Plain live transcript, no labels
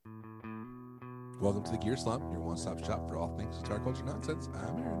Welcome to the Gear Slump, your one-stop shop for all things guitar culture nonsense.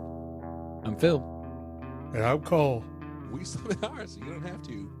 I'm Aaron. I'm Phil. And I'm Cole. We slum it hard, so you don't have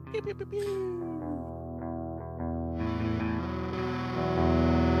to. Pew, pew, pew, pew.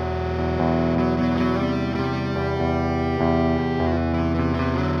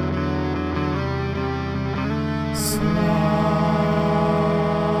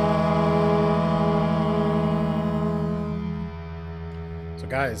 So,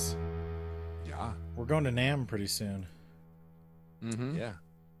 guys, Yeah. we're going to NAMM pretty soon, Mm-hmm. Yeah.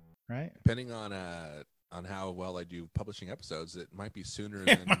 right? Depending on how well I do publishing episodes, it might be sooner It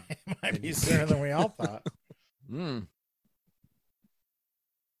than might than be you sooner think. than we all thought. Mm.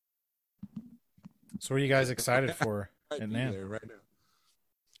 So, what are you guys excited for Might at be NAMM? there right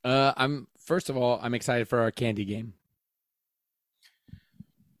now. I'm first of all, I'm excited for our candy game.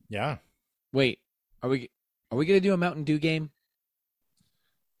 Yeah. Wait, are we gonna do a Mountain Dew game?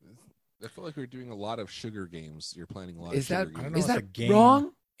 I feel like we're doing a lot of sugar games. You're planning a lot Is of that sugar I don't games. know is what's that a game.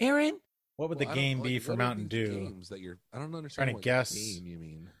 wrong, Aaron? What would the Well, I don't- game be like, for what are Mountain these Dew? games that you're, I don't understand. Trying to what guess. game you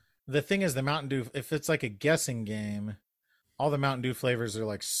mean? The thing is, the Mountain Dew, if it's like a guessing game, all the Mountain Dew flavors are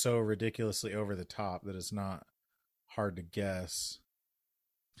like so ridiculously over the top that it's not hard to guess.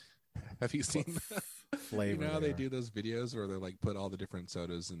 Have you seen What you flavor know how they they are. do those videos where they like put all the different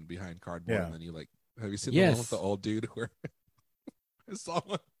sodas in behind cardboard Yeah. and then you like have you seen the one Yes. with the old dude where I saw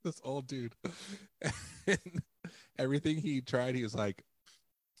one, this old dude and everything he tried he was like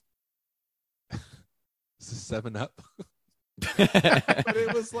this is 7-Up but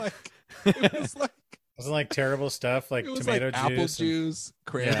it was like Wasn't like terrible stuff like it was tomato like apple juice. juice,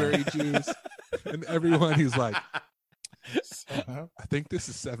 cranberry juice, and everyone he's like And... I think this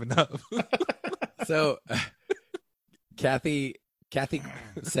is 7-Up. So Kathy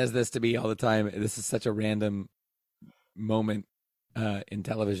says this to me all the time. This is such a random moment in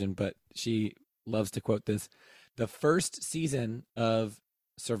television, but she loves to quote this. The first season of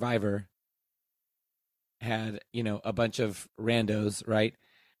Survivor had, a bunch of randos, right?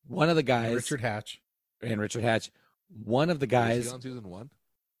 One of the guys Richard Hatch. and Richard Hatch. One of the Was guys, he on season 1?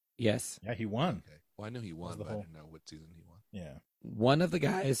 yes. Yeah, he won. Okay. Well, I knew he won, the but I whole- didn't know what season he won. Yeah. One of the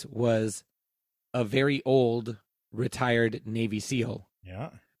guys was a very old retired Navy SEAL. Yeah.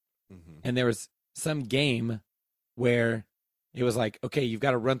 Mm-hmm. And there was some game where it was like, okay, you've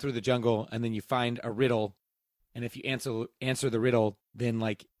got to run through the jungle and then you find a riddle. And if you answer the riddle, then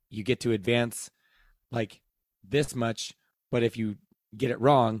like you get to advance like this much. But if you get it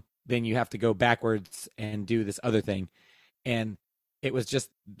wrong, then you have to go backwards and do this other thing. And it was just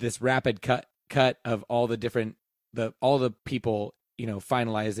this rapid cut of all the different, all the people,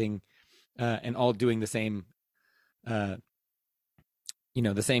 finalizing and all doing the same, the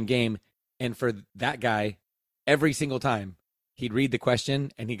same game. And for that guy, every single time he'd read the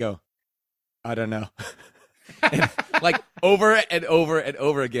question and he'd go, I don't know. And, like over and over and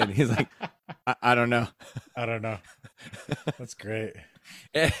over again. He's like, I don't know. I don't know. That's great.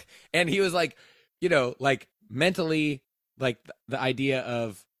 And he was like, like mentally, like the idea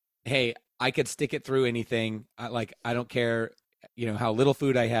of, hey, I could stick it through anything. I don't care, how little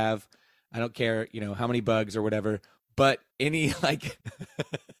food I have. I don't care, how many bugs or whatever. But any like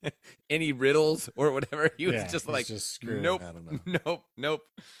any riddles or whatever, he was Yeah, just he's like, just screwed. nope, I don't know. nope.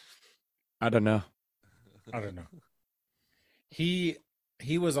 I don't know. I don't know. He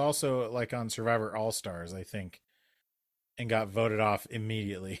was also like on Survivor All Stars, I think, and got voted off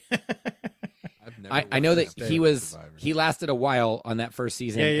immediately. I've never I know watched that Survivor. he lasted a while on that first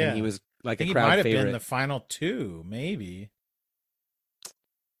season, Yeah, yeah. and he was I like a think he might crowd have favorite. been the final two, maybe.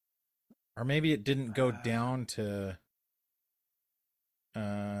 Or maybe it didn't go down to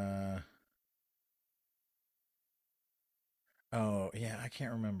oh, yeah, I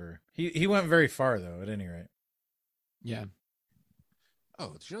can't remember. He went very far though, at any rate. Yeah.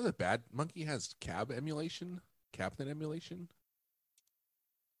 Oh, did you know that Bad Monkey has cab emulation? Captain emulation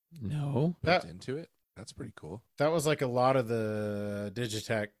No. built That into it? That's pretty cool. that was like a lot of the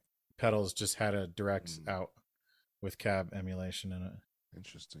Digitech pedals just had a direct out with cab emulation in it.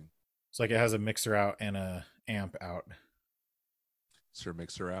 Interesting. It's like it has a mixer out and a amp out. Sir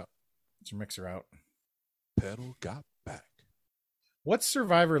Mixer out. It's a mixer out. Pedal got back. What's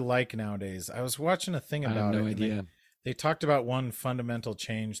Survivor like nowadays? I was watching a thing I about have no it. and idea. They talked about one fundamental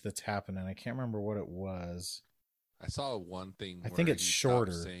change that's happening. I can't remember what it was. I saw one thing. I where think it's he stopped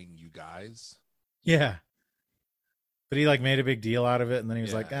shorter. saying "you guys." Yeah. But he like made a big deal out of it, and then he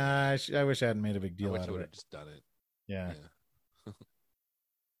was Yeah. like, I wish I hadn't made a big I deal wish out I of would it. have just done it. Yeah. Yeah.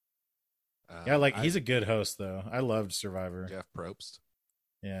 Yeah, like he's a good host though. I loved Survivor. Jeff Probst.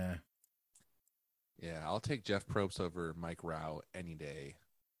 Yeah. Yeah, I'll take Jeff Probst over Mike Rao any day.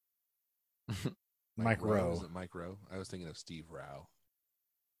 Mike Rowe. Is it Mike Rowe? I was thinking of Steve Rao.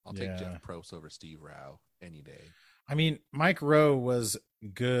 I'll take Yeah. Jeff Probst over Steve Rao any day. I mean, Mike Rowe was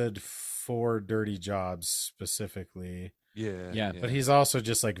good for Dirty Jobs specifically. Yeah. But he's also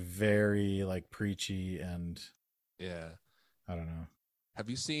just like very like preachy and yeah. I don't know. Have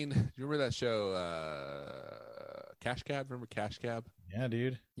you seen? Do you remember that show, Cash Cab? Remember Cash Cab? Yeah,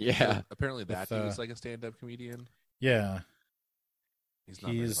 dude. Yeah. Apparently, that With, dude is like a stand-up comedian. Yeah. He's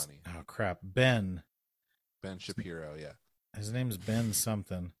not very funny. Oh crap, Ben Shapiro. Yeah. His name's Ben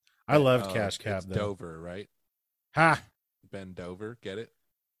something. I loved Cash Cab it's though. Dover, right? Ha! Ben Dover, get it?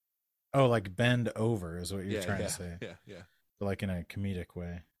 Oh, like bend over is what you're trying to say. Yeah. But like in a comedic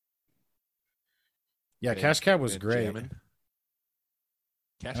way. Yeah, Cash Cab was great. Cash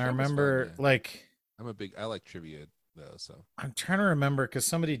And I Cab was remember fun, yeah. like I like trivia though, so I'm trying to remember because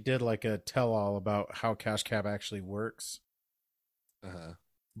somebody did like a tell-all about how Cash Cab actually works.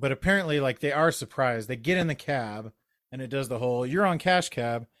 But apparently, like they are surprised. They get in the cab, and it does the whole "you're on Cash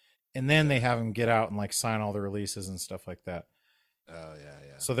Cab," and then they have them get out and like sign all the releases and stuff like that. Oh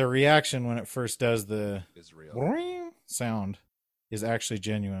yeah. So their reaction when it first does the Is real. sound is actually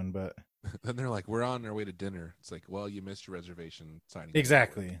genuine, but Then they're like, "We're on our way to dinner." It's like, "Well, you missed your reservation signing."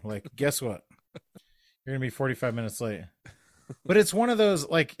 exactly. Like, guess what? You're gonna be 45 minutes late. But it's one of those,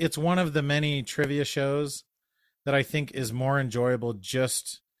 like, it's one of the many trivia shows that I think is more enjoyable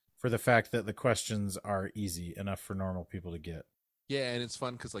just for the fact that the questions are easy enough for normal people to get. Yeah, and it's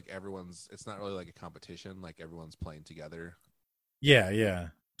fun because like it's not really like a competition. Like everyone's playing together. Yeah,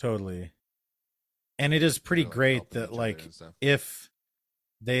 totally. And it is pretty They're, like, great helping that, each other like, and stuff. if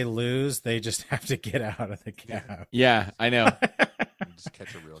they lose, they just have to get out of the cab. Yeah, I know. You just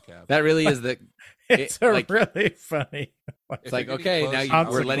catch a real cab. That really is the. It's really funny. It's like, okay,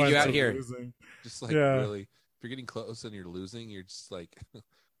 now we're letting you out here. Just like Yeah. really, if you're getting close and you're losing, you're just like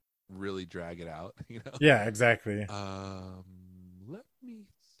really drag it out. You know. Yeah, exactly. Let me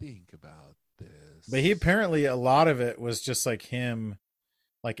think about this. But he apparently, a lot of it was just like him,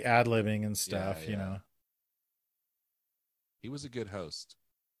 like ad-libbing and stuff, Yeah, you yeah. know. He was a good host.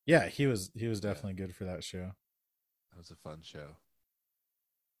 Yeah, he was definitely good for that show. That was a fun show.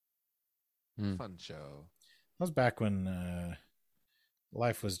 Hmm. Fun show. That was back when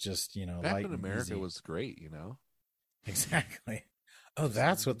life was just, you know, Back light when and America easy. was great, you know. Exactly. Oh,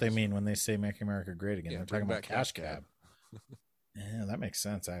 that's what they mean when they say "Make America Great Again." Yeah, They're talking bring about back Cash Cab. Yeah, that makes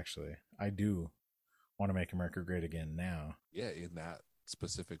sense. Actually, I do want to make America great again now. Yeah, in that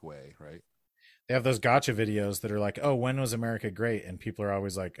specific way, right? They have those gotcha videos that are like, "Oh, when was America great?" And people are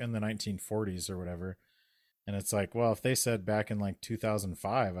always like, "In the 1940s or whatever." And it's like, well, if they said back in like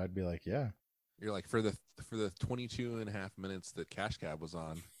 2005, I'd be like, yeah. You're like, for the 22 and a half minutes that Cash Cab was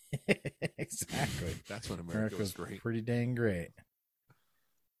on, Exactly. that's when America was great. Pretty dang great.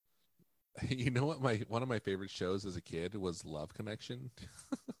 You know what? One of my favorite shows as a kid was Love Connection.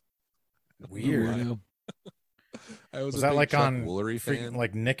 Weird. I was Was a that big like Chuck on Woolery freaking fan.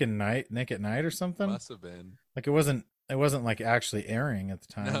 like Nick at Night or something? Must have been. Like it wasn't like actually airing at the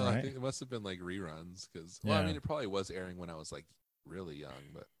time, No, right? I think it must have been like reruns because, well, I Yeah. mean, it probably was airing when I was like really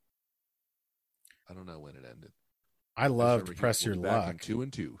young, but I don't know when it ended. I I loved remember Press he Your pulled back in Luck. 2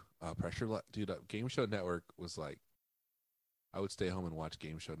 and 2. Pressure Luck, dude. Game Show Network was like, I would stay home and watch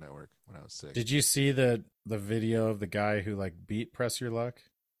Game Show Network when I was sick. Did you see the video of the guy who like beat Press Your Luck?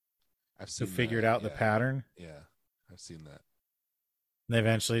 I've Who seen figured that, out the yeah. pattern? Yeah, I've seen that. And they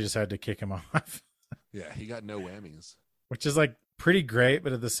eventually just had to kick him off, Yeah, he got no whammies. which is like pretty great,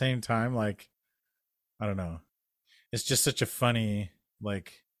 but at the same time, like, I don't know. It's just such a funny,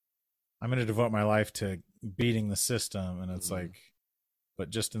 like, I'm going to devote my life to beating the system. And it's Mhm. like, but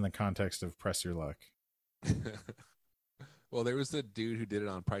just in the context of Press Your Luck. Well, there was the dude who did it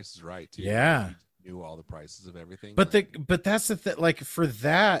on Price is Right too. Yeah. He knew all the prices of everything. But like, but that's the thing. Like for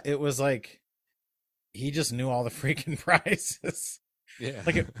that, it was like he just knew all the freaking prices. yeah,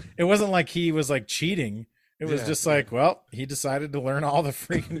 Like it wasn't like he was like cheating. It was Yeah, just yeah. like, well, he decided to learn all the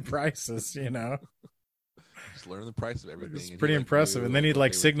freaking prices. You know, just learn the price of everything. it's and he, pretty like, impressive. knew, And then he'd what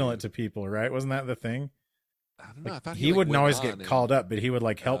like they would signal do. it to people, right? Wasn't that the thing? I don't know. I Like, thought he like, wouldn't went always on get and- called up, but he would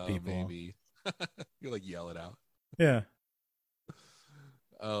like help Oh, people. Maybe you like yell it out. Yeah.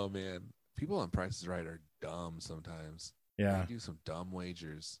 Oh man, people on Price is Right are dumb sometimes. Yeah. They do some dumb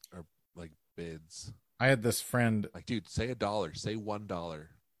wagers or like bids. I had this friend. Like, dude, say $1, say $1.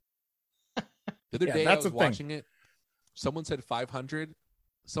 The other Yeah, day I that's was the thing. watching it. Someone said 500.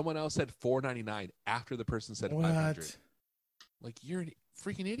 Someone else said 499 after the person said 500. What? Like, you're a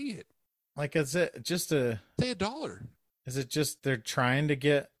freaking idiot. Like, is it just a? Say $1. Is it just they're trying to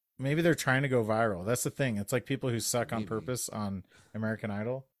get? Maybe they're trying to go viral. That's the thing. It's like people who suck on Maybe. purpose on American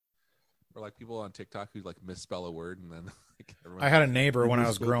Idol. Or like people on TikTok who like misspell a word and then like, I had a neighbor when I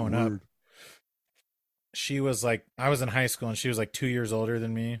was misspelled the growing up. word. She was like, I was in high school and she was like 2 years older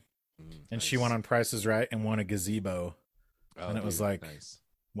than me. And she went on Price is Right and won a gazebo. And it was like, nice.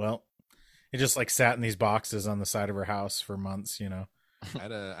 Well, it just like sat in these boxes on the side of her house for months, you know.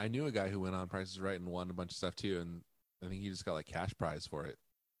 I knew a guy who went on Price is Right and won a bunch of stuff too, and I think he just got like cash prize for it.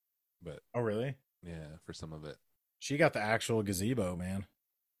 But oh, really? Yeah, for some of it. She got the actual gazebo, man.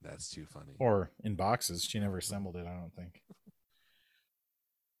 That's too funny. Or in boxes. She never assembled it, I don't think.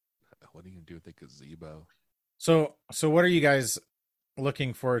 What are you gonna do with the gazebo? So what are you guys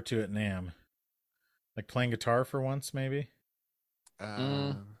looking forward to at NAMM? Like playing guitar for once, maybe?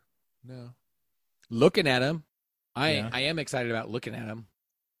 No. Looking at him, I Yeah. am excited about looking at him.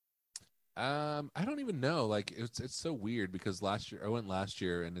 I don't even know. Like it's so weird because I went last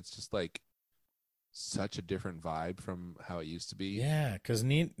year and it's just like such a different vibe from how it used to be. Yeah, because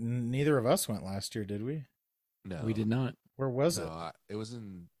neither of us went last year, did we? No, We did not. Where was it? It was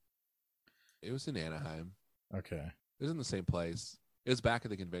in Anaheim. Okay. It was in the same place. It was back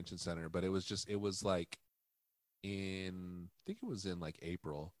at the convention center, but it was like I think it was in like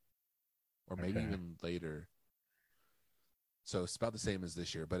April or maybe Okay. even later. So it's about the same as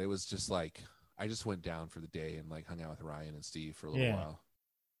this year, but it was just like I just went down for the day and like hung out with Ryan and Steve for a little while.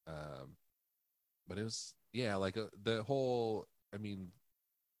 But it was like the whole. I mean,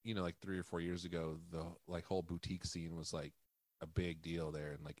 like 3 or 4 years ago, the like whole boutique scene was like a big deal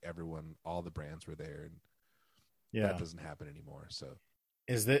there, and like all the brands were there, and that doesn't happen anymore. So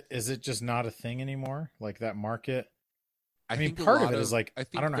is it just not a thing anymore? Like that market? I mean, think part of it is like I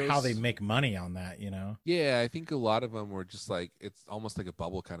don't know how they make money on that, you know? Yeah, I think a lot of them were just like it's almost like a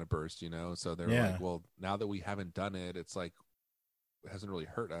bubble kind of burst, So they're like, well, now that we haven't done it, it's like it hasn't really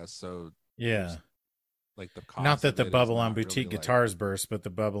hurt us. So yeah, like the cost. Not that the bubble on really boutique guitars burst, but the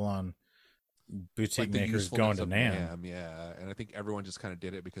bubble on boutique like makers going to NAMM. Yeah, and I think everyone just kind of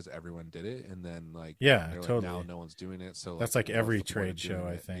did it because everyone did it, and then like totally. Like, now no one's doing it, so that's like every trade show,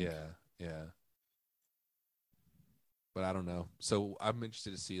 I think. Yeah. But I don't know. So I'm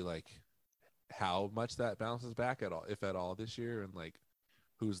interested to see like how much that bounces back at all, if at all, this year, and like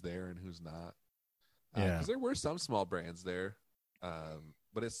who's there and who's not. Because there were some small brands there,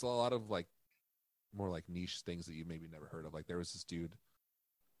 but it's a lot of like more like niche things that you maybe never heard of. Like there was this dude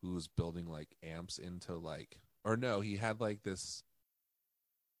who was building like amps into like, or no, he had like this.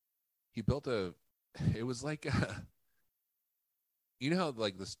 He built it was like you know how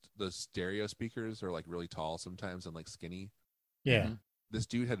like the stereo speakers are like really tall sometimes and like skinny. Yeah. Mm-hmm. This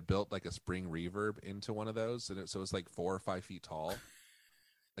dude had built like a spring reverb into one of those, and so it's like 4 or 5 feet tall,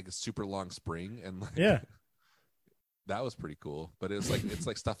 like a super long spring, and like that was pretty cool. But it's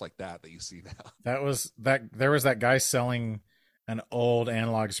like stuff like that you see now. There was that guy selling an old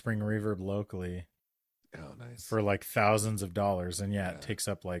analog spring reverb locally. Oh, nice. For like thousands of dollars, and it takes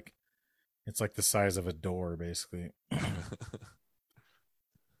up like it's like the size of a door, basically.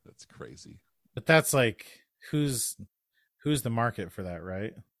 That's crazy. But that's like who's the market for that,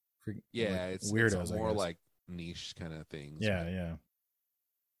 right? For, like, it's weirdos, it's more like niche kind of things. Yeah.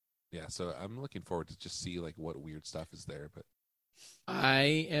 So I'm looking forward to just see like what weird stuff is there. But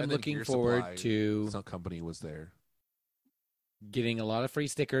I am looking forward to some company was there getting a lot of free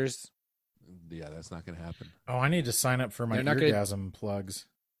stickers. Yeah, that's not going to happen. Oh, I need to sign up for my Eargasm plugs.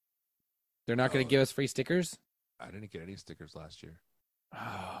 They're not going to give us free stickers? I didn't get any stickers last year.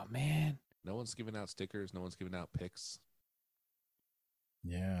 Oh, man. No one's giving out stickers. No one's giving out picks.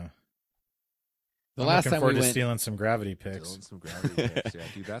 Yeah. The last time we went, stealing some gravity picks. Stealing some gravity picks. Yeah,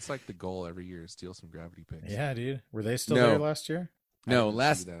 dude, that's like the goal every year: steal some gravity picks. Yeah, dude. Were they still there last year? No,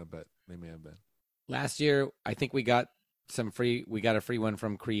 last. But they may have been. Last year, I think we got We got a free one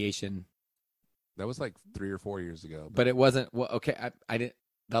from Creation. That was like 3 or 4 years ago. But it wasn't. Well, okay, I didn't.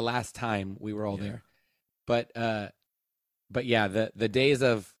 The last time we were all there, but yeah, the days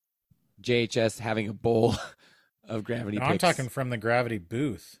of JHS having a bowl of gravity picks. I'm talking from the gravity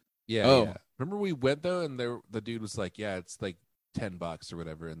booth. Yeah. Oh. Yeah. Remember we went though, and the dude was like, "Yeah, it's like $10 or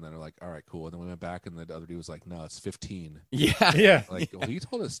whatever," and then they're like, "All right, cool." And then we went back, and the other dude was like, "No, it's 15." Yeah. Like, well, he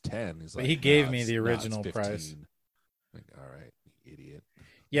told us 10. He's like, he gave me the original price. Like, all right, you idiot.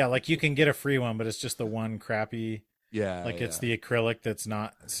 Yeah, like you can get a free one, but it's just the one crappy. Yeah. Like it's the acrylic that's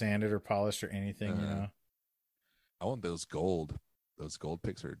not sanded or polished or anything, you know. I want those gold. Those gold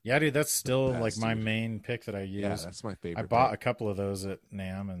picks are. Yeah, dude, that's still like my main pick that I use. Yeah, that's my favorite. I bought a couple of those at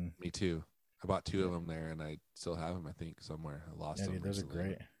NAMM, and me too. I bought 2 of them there, and I still have them. I think somewhere. I lost them. Dude, those are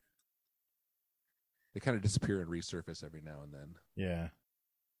great. They kind of disappear and resurface every now and then. Yeah.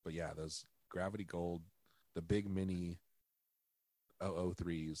 But yeah, those gravity gold, the big mini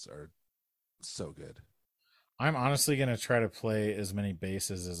 003s are So good. I'm honestly gonna try to play as many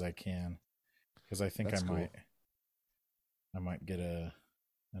basses as I can because I think That's I cool. might get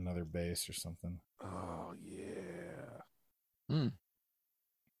another bass or something. Oh yeah. Hmm.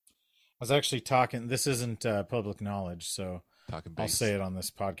 I was actually talking. This isn't public knowledge, so Talking I'll bass. say it on this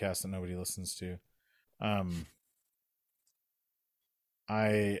podcast that nobody listens to.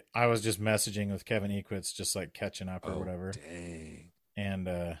 I was just messaging with Kevin Equitz, just like catching up or whatever. Dang.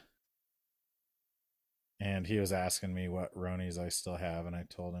 And he was asking me what Ronies I still have, and I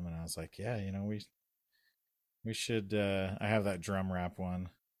told him, and I was like, yeah, we should. I have that drum wrap one.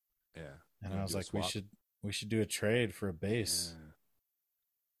 Yeah. And I was like, we should do a trade for a bass.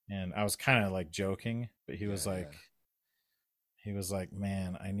 Yeah. And I was kind of like joking, but he was like,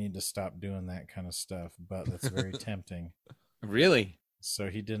 man, I need to stop doing that kind of stuff, but that's very tempting. Really? So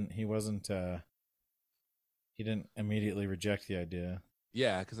he didn't immediately reject the idea.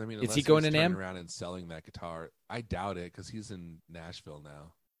 Yeah, because I mean, Is unless he going he's to turning NAMM? around and selling that guitar, I doubt it because he's in Nashville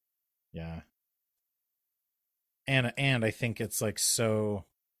now. Yeah. And I think it's like so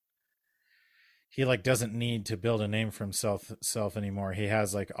he like doesn't need to build a name for himself anymore. He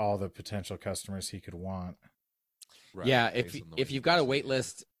has like all the potential customers he could want. Right, Yeah, based on the way if he you've got a does it, wait yeah.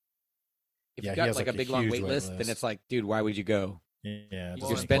 list, if Yeah, you've he got has, like like, a a big long huge wait wait list, then list. it's like, dude, why would you go? Yeah,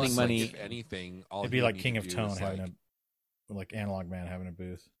 You're spending plus, money. Like, if anything, all it'd he be would like need King to of do Tone is, having like, like Analog Man having a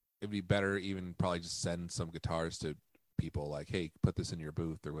booth. it'd be better even probably just send some guitars to people like, hey, put this in your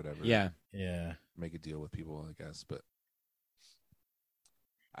booth or whatever. Yeah. Yeah. Make a deal with people, I guess. But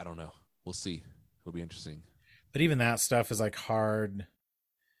I don't know. We'll see. It'll be interesting. But even that stuff is like hard.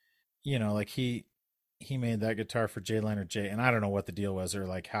 Like he made that guitar for Jay Leonard J, and I don't know what the deal was or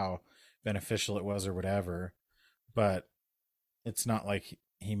like how beneficial it was or whatever, but it's not like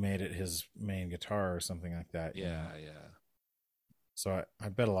he made it his main guitar or something like that. Yeah. So I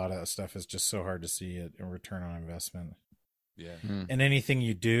bet a lot of that stuff is just so hard to see a return on investment. Yeah. Hmm. And anything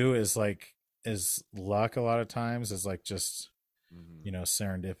you do is luck a lot of times, is like just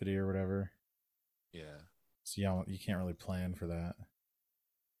serendipity or whatever. Yeah. So you can't really plan for that.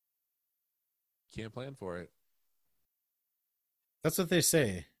 Can't plan for it. That's what they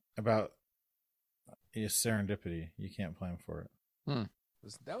say about serendipity. You can't plan for it.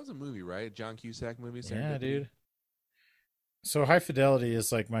 That was a movie, right? John Cusack movie. Yeah, Serendipity? dude. So High Fidelity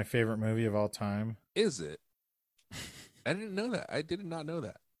is like my favorite movie of all time. Is it? I didn't know that. I did not know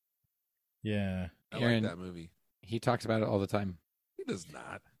that. Yeah. I Aaron, like that movie. He talks about it all the time. He does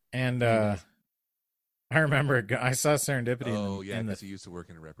not. And I remember I saw Serendipity in because he used to work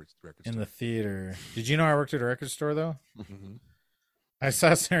in a record store. in the theater. Did you know I worked at a record store though? Mm-hmm. I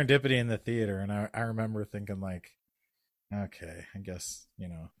saw Serendipity in the theater, and I remember thinking like, okay, I guess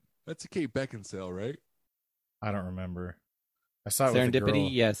That's a Kate Beckinsale, right? I don't remember. I saw it with the girl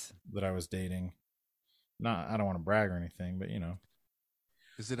yes. that I was dating. I don't want to brag or anything, but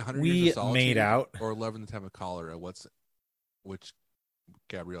Is it 100 we Years of Solitude made out. or Love in the Time of Cholera? Which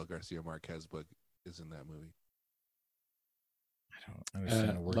Gabriel Garcia Marquez book is in that movie? I don't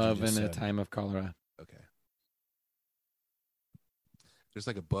understand a word you Love just in a said. Time of Cholera. Okay. There's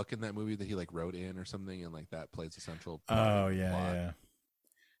like a book in that movie that he like wrote in or something, and like that plays a central part Oh of the yeah, plot. yeah.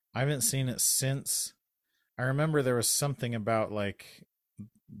 I haven't seen it since. I remember there was something about like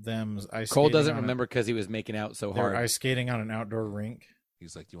them ice. Cole skating doesn't on remember because he was making out so They were hard. ice skating on an outdoor rink.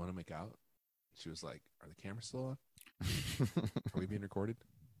 He's like, "Do you want to make out?" She was like, "Are the cameras still on? Are we being recorded?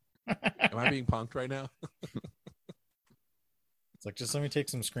 Am I being punked right now?" It's like, just let me take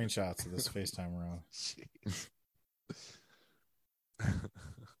some screenshots of this FaceTime we're on. Jeez.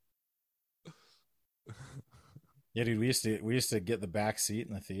 Yeah, dude, we used to get the back seat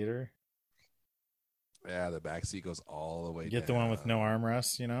in the theater. Yeah, the back seat goes all the way Get down. the one with no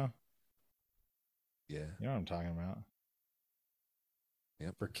armrests, Yeah. You know what I'm talking about.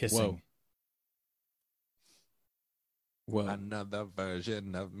 Yep. For kissing. Whoa. Another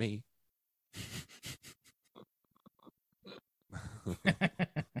version of me.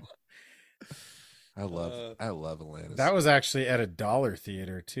 I love Atlantis. That was actually at a dollar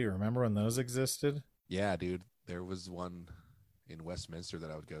theater too. Remember when those existed? Yeah, dude. There was one in Westminster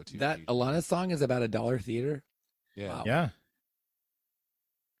that I would go to. That Alana song is about $1 theater. Yeah. Wow. Yeah.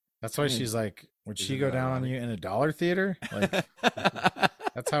 That's why she's like, would she go down on you in a dollar theater? Like,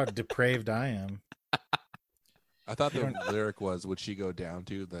 that's how depraved I am. I thought the lyric was, would she go down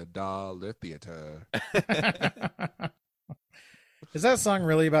to the dollar theater? Is that song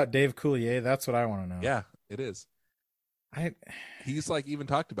really about Dave Coulier? That's what I want to know. Yeah, it is. He's like even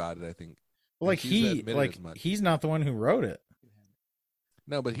talked about it, I think. Well, like he's not the one who wrote it.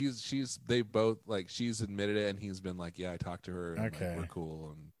 No, but they both like she's admitted it, and he's been like, yeah, I talked to her, and like, we're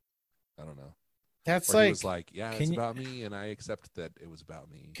cool, and I don't know. That's Or like, he was like, yeah, it's you, about me, and I accept that it was about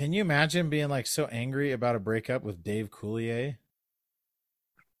me. can you imagine being like so angry about a breakup with Dave Coulier?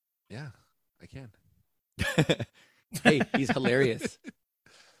 Yeah, I can. Hey, he's hilarious.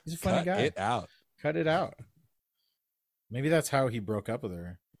 He's a funny Cut guy. it out. Cut it out. Maybe that's how he broke up with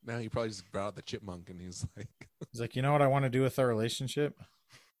her. Now he probably just brought out the chipmunk, and he's like, you know what I want to do with our relationship?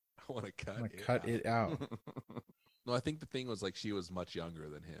 I want to cut it out. No, I think the thing was like she was much younger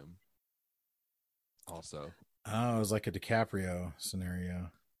than him. Also, Oh, it was like a DiCaprio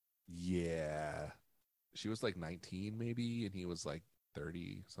scenario. yeah, she was like 19 maybe, and he was like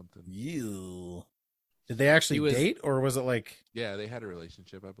 30 something. You. Did they actually date, or was it like? Yeah, they had a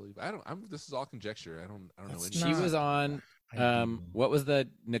relationship, I believe. This is all conjecture. I don't know anything. She was on. What was the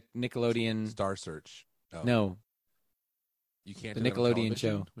Nickelodeon Star Search? Oh. No, You can't. the do that on Nickelodeon television?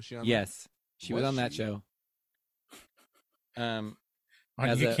 show. Was she on Yes, she was Was on that she? show.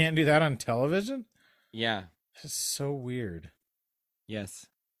 You can't do that on television? Yeah. It's so weird. Yes.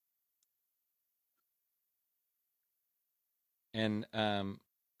 And I'm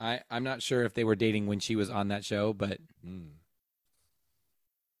not sure if they were dating when she was on that show, but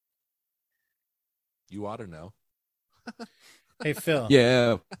You ought to know. Hey, Phil.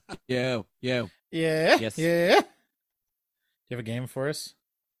 yeah. Yeah. Yes. Yeah. Do you have a game for us?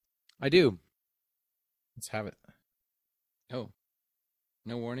 I do. Let's have it. Oh,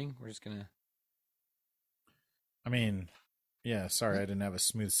 no warning. We're just gonna. I mean, yeah. Sorry, I didn't have a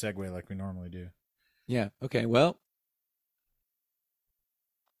smooth segue like we normally do. Yeah. Okay. Well,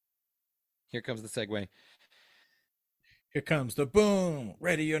 here comes the segue. Here comes the boom.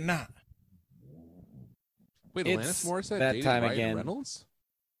 Ready or not? Wait, It's Alanis Morissette that dated time Ryan again. Reynolds?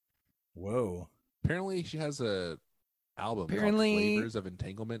 Whoa. Apparently, she has a album called Flavors of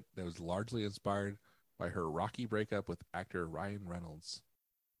Entanglement that was largely inspired by her rocky breakup with actor Ryan Reynolds.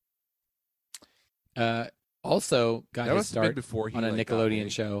 Also got That his must have been start before he on a got Nickelodeon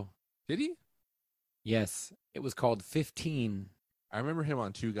big. show. Did he? Yes, it was called 15. I remember him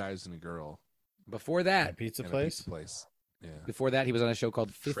on Two Guys and a Girl. Before that, A pizza and a place? Pizza Place. Yeah. Before that, he was on a show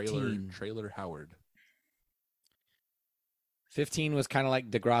called 15. Trailer Howard. 15 was kind of like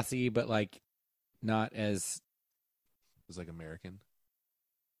Degrassi, but like not as. It was like American.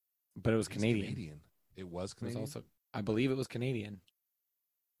 But it was Canadian. It was It Canadian. was also, I believe it was Canadian.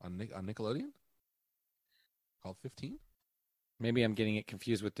 On Nickelodeon? Called 15? Maybe I'm getting it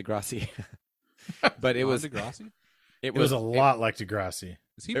confused with Degrassi. But it was Degrassi? It was a lot like Degrassi.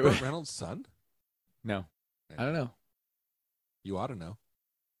 Is he Burt Reynolds' son? No. I don't know. You ought to know.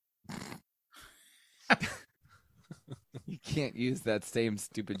 You can't use that same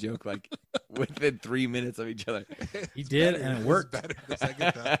stupid joke like within 3 minutes of each other. He did, and it worked. Better the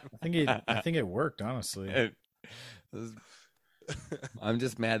second time. I think it worked, honestly. I'm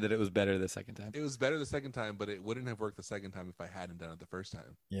just mad that it was better the second time. It was better the second time, but it wouldn't have worked the second time if I hadn't done it the first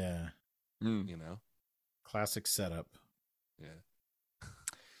time. Yeah. You know? Classic setup. Yeah.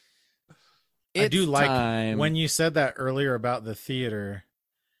 I do like time. when you said that earlier about the theater.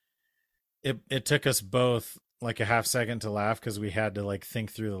 It took us both like a half second to laugh because we had to like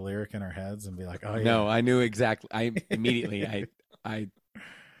think through the lyric in our heads and be like, "Oh yeah." No, I knew exactly. I immediately. I.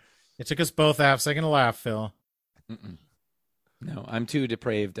 It took us both a half second to laugh, Phil. No, I'm too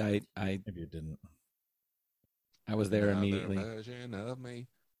depraved. I Maybe it didn't. I was there immediately. Version of me.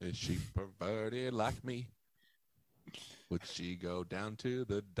 Is she perverted like me? Would she go down to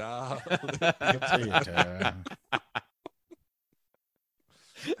the doll?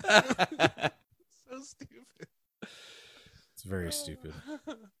 So stupid. It's very stupid.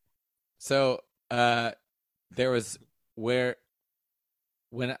 So, there was where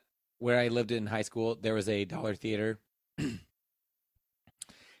I lived in high school, there was a dollar theater, and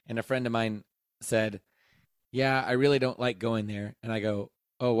a friend of mine said, "Yeah, I really don't like going there." And I go,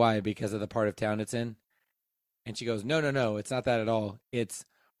 "Oh, why? Because of the part of town it's in?" And she goes, No, it's not that at all. It's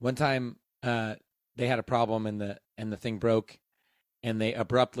one time they had a problem and the thing broke, and they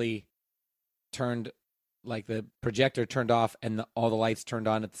abruptly turned, like the projector turned off and all the lights turned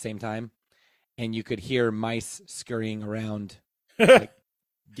on at the same time, and you could hear mice scurrying around, like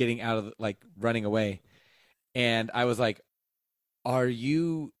getting out of like running away. And I was like, "Are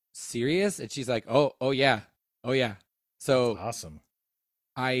you serious?" And she's like, "Oh yeah. So That's awesome.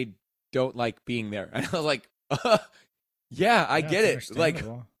 I don't like being there." And I was like, yeah, I get it. Like,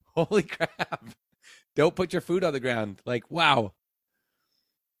 holy crap. Don't put your food on the ground. Like, wow.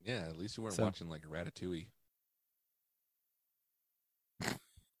 Yeah, at least you weren't watching like Ratatouille.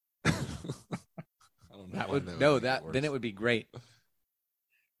 I don't know. That would then it would be great.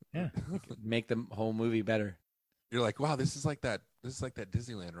 Yeah. Make the whole movie better. You're like, wow, this is like that This is like that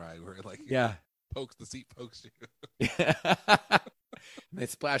Disneyland ride where it like Yeah. pokes the seat, pokes you. They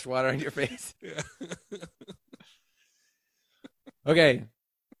splash water on your face. Yeah. Okay.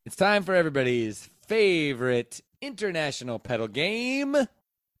 It's time for everybody's favorite international pedal game.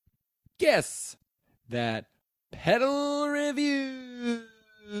 Guess that pedal review.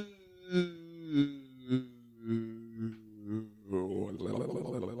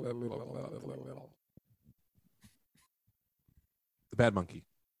 The Bad Monkey.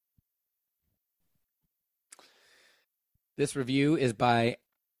 This review is by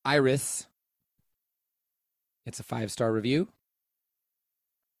Iris. It's a 5-star review.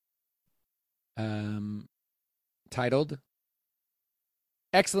 Titled,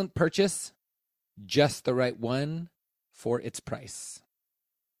 Excellent Purchase, Just the Right One for Its Price.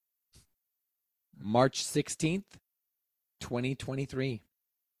 March 16th, 2023.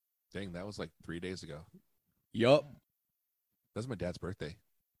 Dang, that was like 3 days ago. Yup. That's my dad's birthday.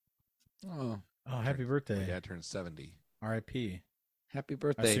 Oh, happy My birthday. dad turned 70. R.I.P. happy I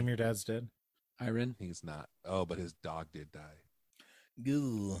birthday, assume your dad's dead. Iron. He's not. Oh, but his dog did die.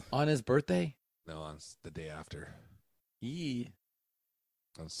 Goo. On his birthday? No, on the day after. Yee.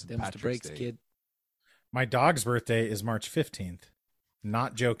 On St. Them's the Patrick's breaks, Day. kid. My dog's birthday is March 15th.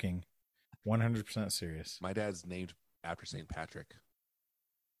 Not joking. 100% serious. My dad's named after St. Patrick.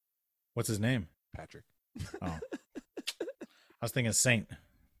 What's his name? Patrick. Oh. I was thinking Saint.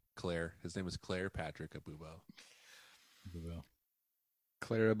 Claire. His name is Claire Patrick Abubo.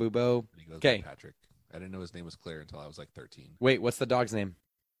 Clara Bubo. And he goes Okay. by Patrick. I didn't know his name was Claire until I was like 13. Wait, what's the dog's name?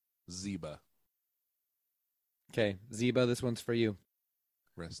 Zeba. Okay, Zeba, this one's for you.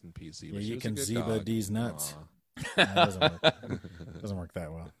 Rest in peace, Zeba. Yeah, She you was a can good Zeba dog. these nuts. Aw. That doesn't work. Doesn't work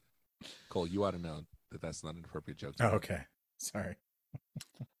that well. Cole, you ought to know that that's not an appropriate joke. Oh, okay. Sorry.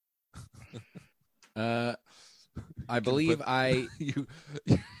 I believe But I you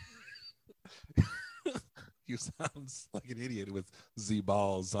you sound like an idiot with Z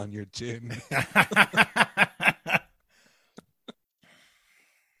balls on your chin.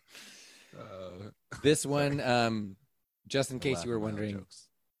 this one just in case Laugh you were at my own wondering, jokes.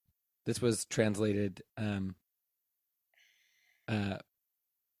 this was translated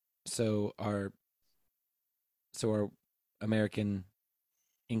so our American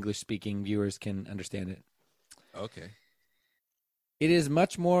English speaking viewers can understand it. Okay. It is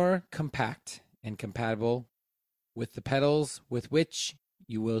much more compact and compatible with the pedals with which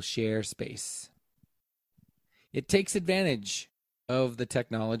you will share space. It takes advantage of the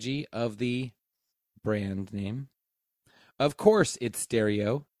technology of the brand name. Of course, it's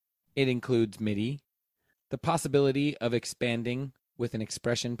stereo. It includes MIDI, the possibility of expanding with an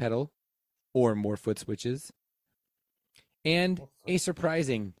expression pedal or more foot switches, and a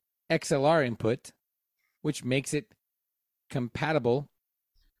surprising XLR input, which makes it compatible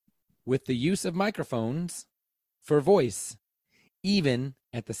with the use of microphones for voice, even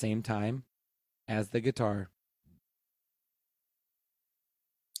at the same time as the guitar.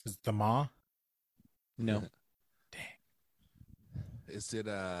 Is it the Ma? No, Is it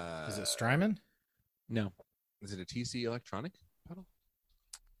Is it Strymon? no, Is it a TC electronic pedal?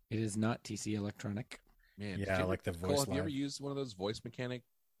 it is not TC Electronic. Man, Yeah, did you ever- like the Cole, Voice have you ever Live. used one of those voice mechanic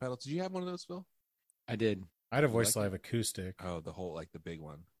pedals? Did you have one of those, Phil? I did. I had a You Voice like Live acoustic. Oh, the whole like the big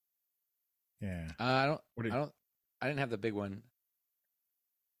one. Yeah. I What did- didn't have the big one.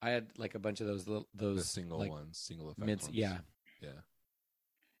 I had like a bunch of those The those single like, ones, single effect mids. ones. Yeah, Yeah.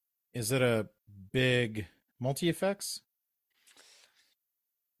 Is it a big multi effects?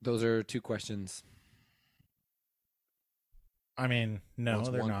 those are two questions. I mean, no, Well, it's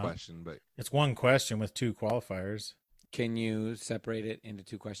they're one not. question, but It's one question with two qualifiers. Can you separate it into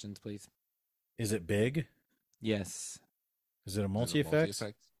two questions, please? Is it big? Yes. Is it a is it multi effects?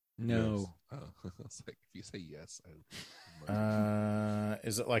 multi-effect? No. Yes. Oh, it's like if you say yes, I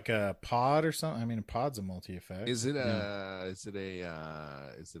Is it like a pod or something? I mean, a pod's a multi effect. Is it No. is it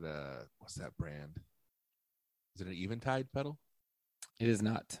a what's that brand? Is it an Eventide pedal? It is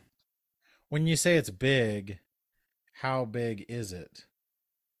not. When you say it's big, how big is it?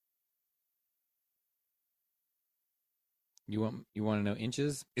 You want to know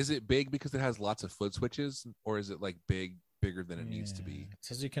inches? Is it big because it has lots of foot switches, or is it like bigger than it needs to be? Yeah, it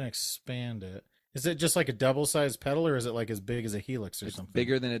says you can expand it. Is it just like a double sized pedal, or is it like as big as a Helix or It's something?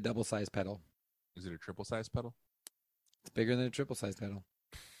 bigger than a double-sized pedal. Is it a triple size pedal? It's bigger than a triple-sized pedal.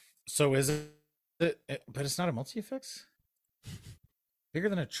 So is it? But it's not a multi effects. Bigger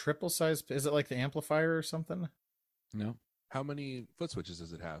than a triple size? Is it like the amplifier or something? No. How many foot switches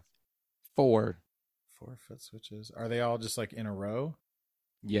does it have? 4. 4 foot switches. Are they all just like in a row?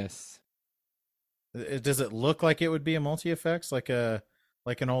 Yes. Does it look like it would be a multi-effects, like an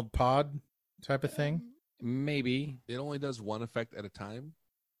old pod type of thing? Maybe. It only does one effect at a time.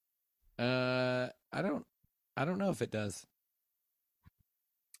 I don't know if it does.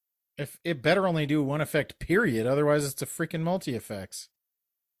 If it better only do one effect, period. Otherwise, it's a freaking multi-effects.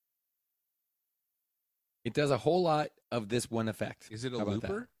 It does a whole lot of this one effect. Is it a How about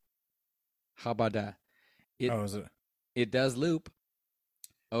looper? that? How about that? Is it? It does loop.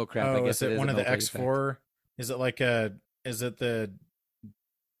 Oh crap! I guess is it is one a of the multi-effect. X4? Is it like a? Is it the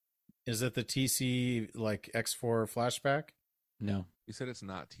TC like X4 flashback? No. You said it's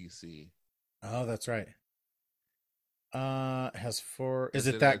not TC. Oh, that's right. Has 4. Is Is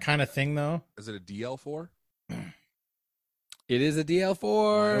it it that kind of thing though? Is it a DL4? It is a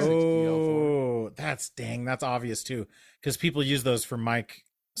DL4. Oh, that's obvious too, because people use those for mic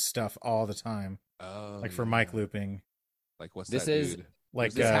stuff all the time, Oh, like for mic looping. Like what's This that is- dude?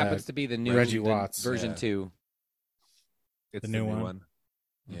 Like This happens to be the new Reggie the Watts. version Yeah. 2. It's the new one?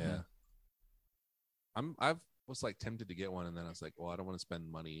 Yeah. I was like tempted to get one, and then I was like, well, I don't want to spend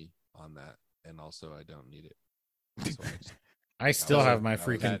money on that, and also I don't need it. So I still was- have my that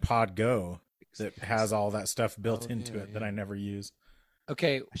was freaking that. Pod Go that has all that stuff built Oh, into yeah, it that yeah. I never use.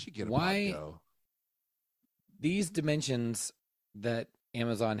 Okay, I should get a why Pod Go. these dimensions that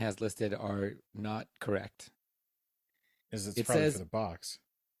Amazon has listed are not correct? It's It probably says- for the box.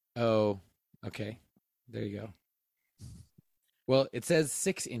 Oh, okay. There you go. Well, it says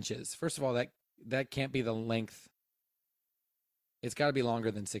 6 inches. First of all, that can't be the length. It's got to be longer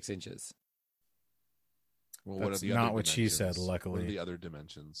than 6 inches. Well, That's what are the not other what she said, dimensions? luckily. What are the other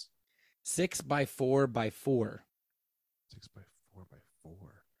dimensions? 6 by 4 by 4. 6 by 4 by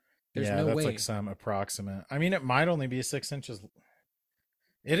 4. There's yeah, no that's way. like some approximate. I mean, it might only be 6 inches.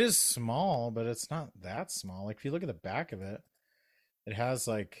 It is small, but it's not that small. Like if you look at the back of it, it has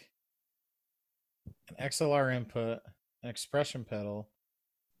like an XLR input, an expression pedal,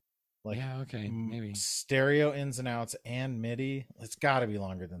 like Yeah, okay, maybe. stereo ins and outs, and MIDI. It's got to be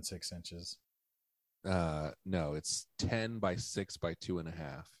longer than 6 inches. No, it's 10 by 6 by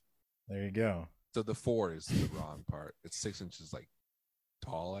 2.5. There you go. So the 4 is the wrong part. It's 6 inches like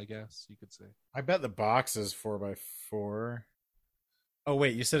tall, I guess you could say. I bet the box is 4 by 4. Oh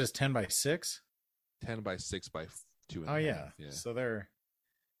wait, you said it's 10 by 6? 10 by 6 by 2.5. Oh yeah. Yeah. So they're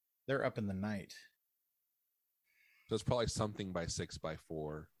up in the night. So it's probably something by 6 by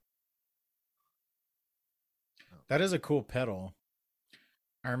 4. That is a cool pedal.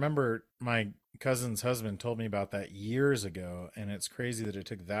 I remember my cousin's husband told me about that years ago, and it's crazy that it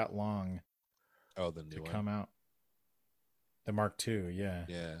took that long Oh, the new to one. come out. The Mark II, yeah.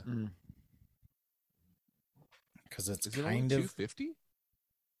 Yeah. Because it's Is it only kind of $250?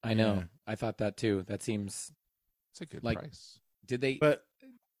 I know. Yeah. I thought that too. That seems. It's a good Like- price. Did they but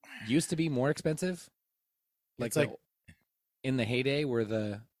used to be more expensive? it's like in the heyday where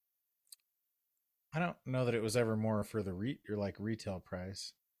the I don't know that it was ever more for the your like retail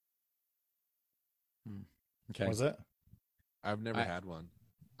price. okay. Was it? I've never I- had one.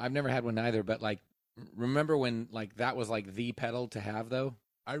 I've never had one either, but like, remember when like that was like the pedal to have though?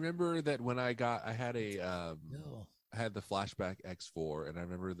 I remember that when I had a No. I had the Flashback X4, and I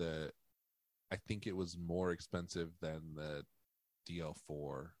remember I think it was more expensive than the DL4,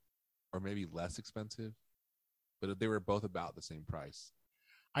 or maybe less expensive, but they were both about the same price.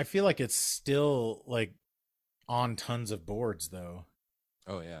 I feel like it's still like on tons of boards though.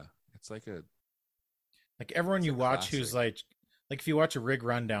 Oh yeah, it's like a Like everyone It's you a watch who's classic. like if you watch a rig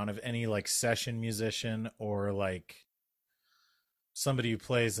rundown of any like session musician or like somebody who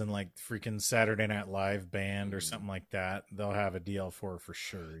plays in like freaking Saturday Night Live band or Mhm. something like that, they'll have a DL4 for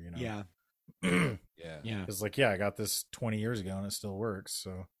sure, you know. Yeah. yeah. Yeah. Cuz like I got this 20 years ago and it still works,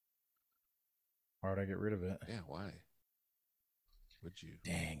 so why would I get rid of it? Yeah, why would you?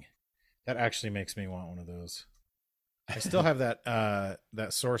 Dang. That actually makes me want one of those. I still have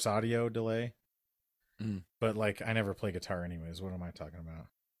that source audio delay. Mm. But like I never play guitar anyways. What am I talking about?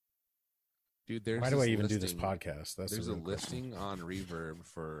 Dude, there's Why do I this even do this listing- podcast? That's There's the a real question. listing on Reverb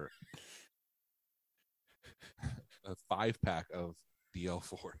for a 5-pack of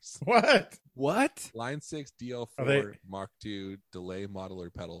DL4s. What? What? Line 6 DL4 Are they- Mark II delay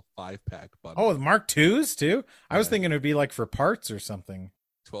modeler pedal 5-pack bundle. Oh, the Mark IIs too? I was Yeah. thinking it'd be like for parts or something.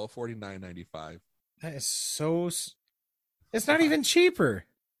 $1249.95. That is it's not even cheaper.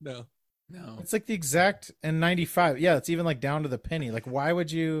 No. No. It's like the exact and 95. Yeah, it's even like down to the penny. Like why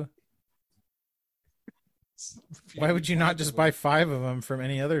would you not just buy 5 of them from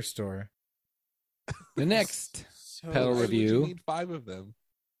any other store? The next So pedal Why would review. you need 5 of them?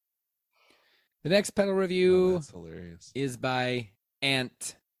 the next pedal Oh, review that's hilarious. is by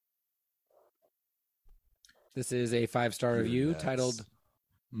Ant. This is a 5-star review titled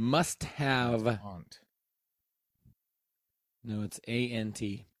 "Must Have." Aunt. No, it's ANT.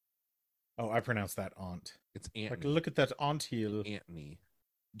 Oh, I pronounce that aunt. It's Antony. Like, look at that aunt heel. Antony.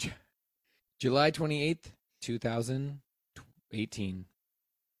 July 28th, 2018.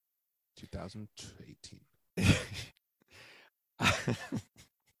 2018.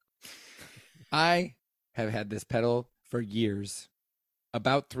 I have had this pedal for years,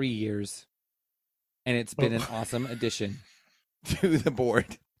 about 3 years, and it's been an awesome addition to the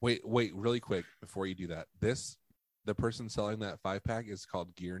board. Wait, really quick before you do that. The person selling that 5-pack is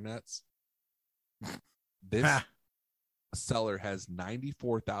called Gear Nuts. This seller has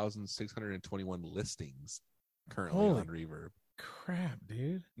 94,621 listings currently on Reverb. Crap,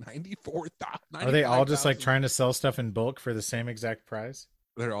 dude. 94,000. Are they all just like trying to sell stuff in bulk for the same exact price?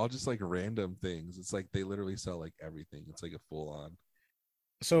 They're all just like random things. It's like they literally sell like everything. It's like a full on.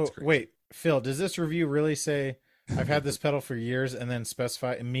 So wait, Phil, does this review really say I've had this pedal for years and then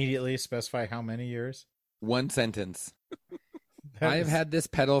immediately specify how many years? One sentence. I have had this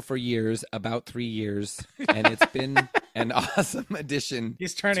pedal for years, about 3 years, and it's been an awesome addition.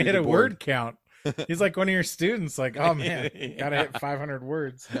 He's trying to hit a word count. He's like one of your students, like, oh man, gotta hit 500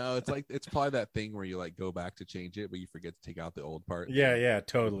 words. No, it's probably that thing where you like go back to change it, but you forget to take out the old part. Yeah,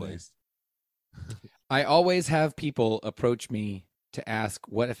 totally. I always have people approach me to ask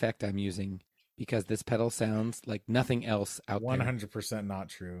what effect I'm using because this pedal sounds like nothing else out 100% not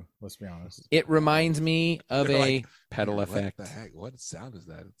true. Let's be honest. It reminds me of They're a like, pedal what effect. What the heck? What sound is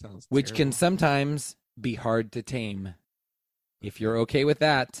that? It sounds which terrible. can sometimes be hard to tame. If you're okay with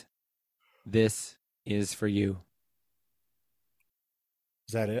that, this is for you.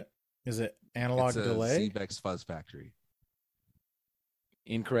 Is that it? Is it analog delay? Cvex Fuzz Factory.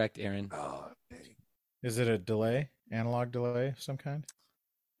 Incorrect, Aaron. Oh, dang. Is it a delay? Analog delay of some kind?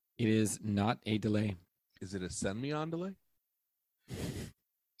 It is not a delay. Is it a send me on delay?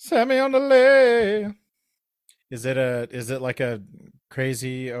 Send me on delay. Is it like a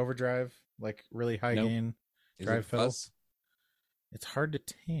crazy overdrive, like really high gain drive pedal? Fuzz? It's hard to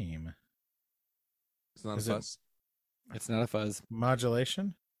tame. It's not a fuzz. It's not a fuzz.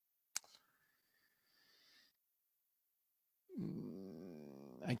 Modulation?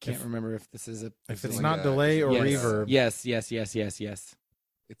 I can't remember if this is a. If it's not delay or reverb. Yes.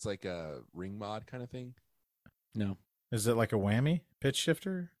 It's like a ring mod kind of thing. No. Is it like a whammy pitch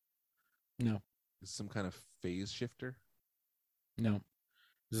shifter? No. Is it some kind of phase shifter? No.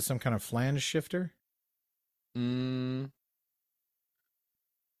 Is it some kind of flange shifter? Maybe.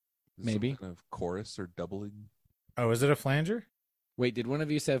 Some kind of chorus or doubling. Oh, is it a flanger? Wait, did one of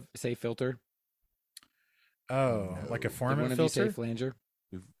you say filter? Oh, No. like a Did Foreman one of filter? you say flanger?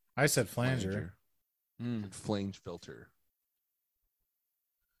 I said flanger. Flange filter.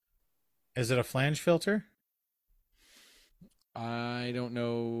 Is it a flange filter? I don't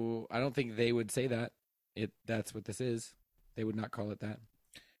know. I don't think they would say that. That's what this is. They would not call it that.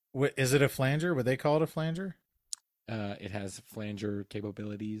 Is it a flanger? Would they call it a flanger? It has flanger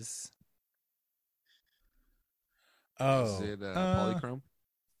capabilities. Oh. Is it polychrome?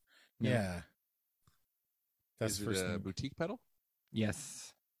 No. Yeah. That's Is it a boutique pedal?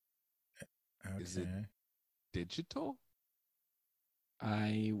 Yes. Okay. Is it digital?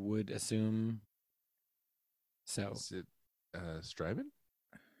 I would assume so. Is it Strymon?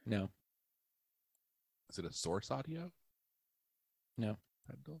 No. Is it a source audio? No.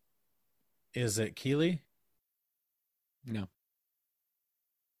 Pedal? Is it Keeley? No.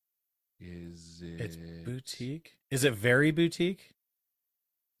 Is it? It's boutique. Is it very boutique?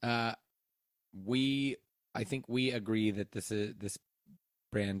 I think we agree that this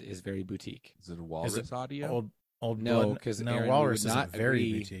brand is very boutique. Is it a Walrus audio? Old No, because Walrus is not very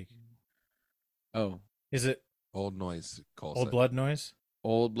agree. boutique. Oh, Is it Old Noise. Old Blood Noise?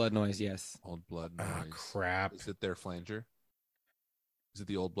 Old Blood Noise, yes. Old Blood Noise. Ah, crap. Is it their flanger? Is it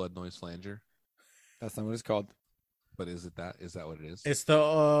the Old Blood Noise flanger? That's not what it's called. But is it that? Is that what it is? It's the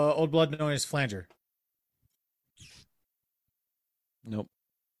Old Blood Noise flanger. Nope.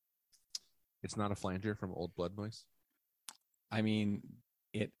 It's not a flanger from Old Blood Noise. I mean,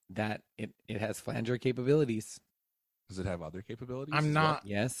 it has flanger capabilities. Does it have other capabilities? I'm as not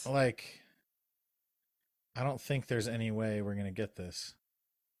Yes. like I don't think there's any way we're gonna get this.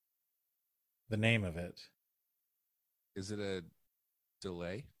 The name of it. Is it a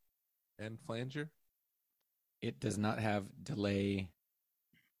delay and flanger It does not have delay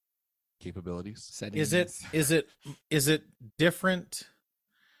capabilities? settings. Is it different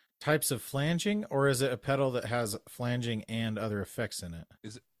types of flanging, or is it a pedal that has flanging and other effects in it?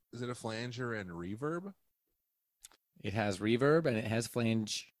 Is it a flanger and reverb? It has reverb and it has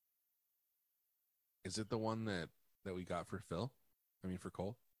flange. Is it the one that we got for Phil? I mean, for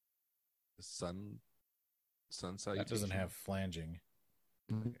Cole? The sun salutation? That doesn't have flanging.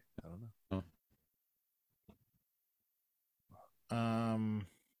 Okay, I don't know.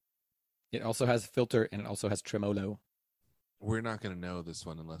 It also has filter and it also has tremolo. We're not going to know this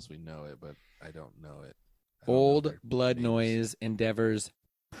one unless we know it, but I don't know it. Old Blood Noise Endeavors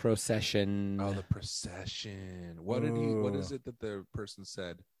Procession. Oh, the procession. What is it that the person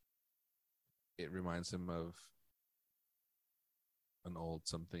said? It reminds him of an old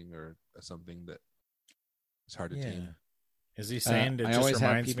something or something that is hard to tame. Is he saying it I just always have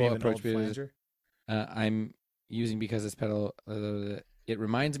reminds me people of an old approach me flanger? I'm using because this pedal, it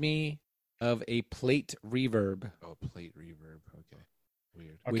reminds me of a plate reverb. Oh, plate reverb. Okay,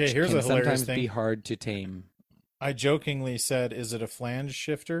 weird. Okay, which here's can a hilarious sometimes thing. be hard to tame. I jokingly said, "Is it a flange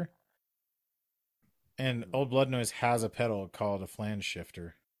shifter?" And Old Blood Noise has a pedal called a flange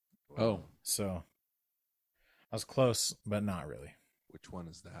shifter. Oh, So I was close, but not really. Which one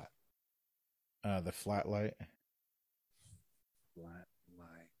is that? The flat light. Flat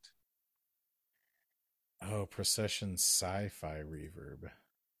light. Oh, Procession Sci-Fi Reverb.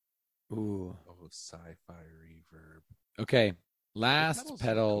 ooh. Oh, sci-fi reverb. Okay, The last pedals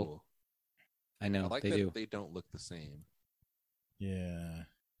pedal. are cool. I know I like they that do. they don't look the same. Yeah.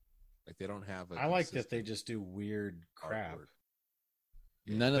 Like they don't have. I like that they just do weird crap. artwork.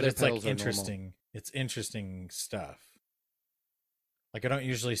 None of But their it's like pedals are interesting. It's interesting stuff. Like I don't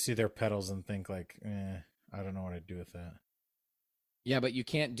usually see their pedals and think like, I don't know what I'd do with that. Yeah, but you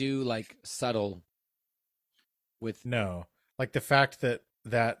can't do like subtle with. No. Like the fact that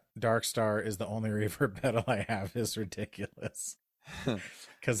Dark Star is the only reverb pedal I have is ridiculous.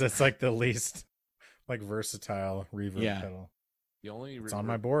 Because it's like the least like versatile reverb pedal. The only it's on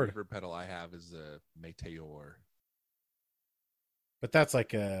my board. reverb pedal I have is a Meteor. But that's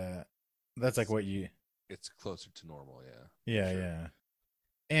like what you. It's closer to normal, yeah. Yeah, Sure. yeah.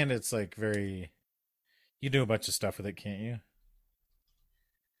 And it's like very. You do a bunch of stuff with it, can't you?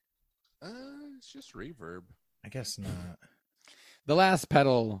 It's just reverb. I guess not. The last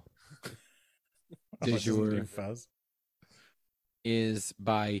pedal Oh, du it doesn't do jour fuzz. is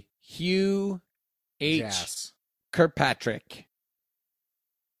by Hugh H. Jas. Kirkpatrick.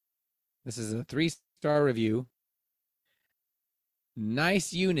 This is a 3-star review.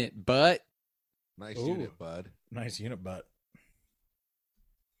 Nice unit, but Nice Ooh. unit, bud. Nice unit butt.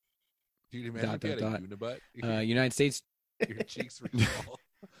 Dude, imagine if you had a unibut. United States. Your cheeks were small.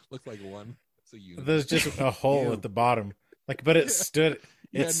 Looked like one. It's a unibut. There's just a hole at the bottom. Like, but it stood.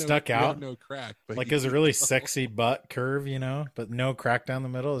 It stuck out. No crack. But Like, it's a really sexy butt curve, you know, but no crack down the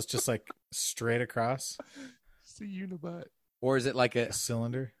middle. It's just like straight across. It's a unibut. Or is it like A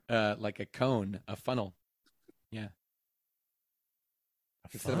cylinder? like a cone, a funnel? Yeah.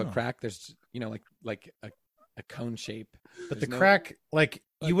 Instead of a funnel. crack, there's like a cone shape. But There's the no- crack, like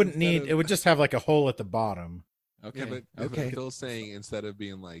you Like, wouldn't instead need. of- It would just have like a hole at the bottom. Okay. Yeah, but okay. Phil's saying instead of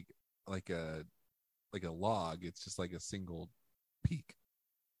being like a log, it's just like a single peak.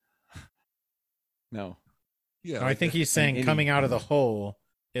 No. Yeah, No, I think he's saying any- coming out of the hole,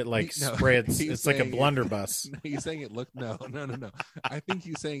 it like No, spreads. he's It's like a saying it- blunderbuss. He's saying it look no. I think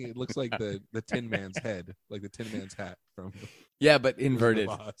he's saying it looks like the Tin Man's head, like the Tin Man's hat from Yeah, but Wizard of inverted.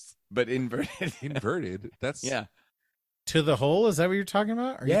 Oz. But inverted. Inverted. That's Yeah. To the hole? Is that what you're talking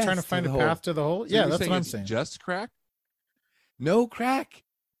about? Are you Yes, trying to to find the a hole. path to the hole? So Yeah, you're that's what I'm it's saying. Just crack. No crack.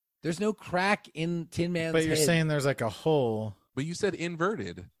 There's no crack in Tin Man's But you're head. saying there's like a hole. But you said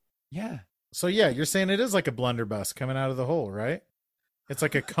inverted. Yeah. So yeah, you're saying it is like a blunderbuss coming out of the hole, right? It's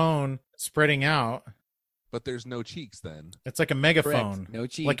like a cone spreading out. But there's no cheeks then. It's like a megaphone. No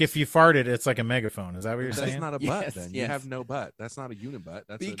cheeks. Like if you farted, it's like a megaphone. Is that what you're That's saying? not a butt Yes, then. You yes. have no butt. That's not a unibut.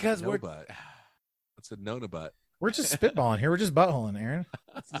 That's Because a no we're butt. That's a nona butt. We're just spitballing here. We're just buttholing, Aaron.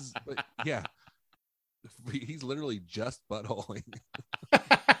 But yeah. He's literally just buttholing.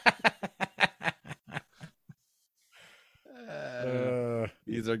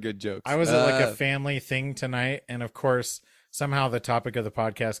 These are good jokes. I was at like a family thing tonight, and of course, somehow the topic of the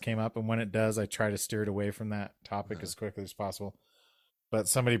podcast came up, and when it does, I try to steer it away from that topic as quickly as possible. But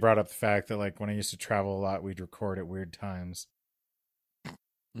somebody brought up the fact that like when I used to travel a lot, we'd record at weird times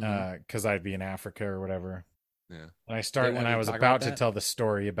because I'd be in Africa or whatever. Yeah. And I was talk about about to that? tell the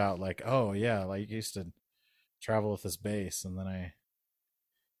story about like, oh yeah, like I used to travel with this bass, and then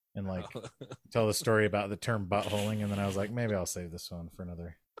like tell the story about the term buttholing, and then I was like, maybe I'll save this one for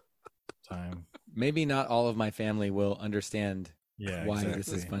another time. Maybe not all of my family will understand Yeah, why exactly. this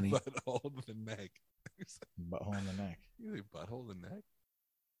is funny. Butthole in the neck. Butthole in the neck. You say butthole in the neck?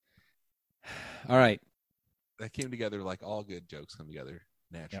 All right. That came together like all good jokes come together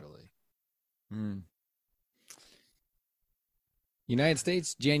naturally. United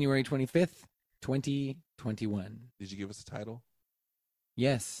States, January 25th, 2021. Did you give us a title?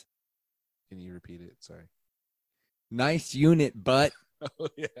 Yes. Can you repeat it? Sorry. Nice unit, butt. Oh,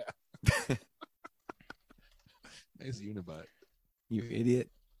 yeah. Nice unibutt. You idiot.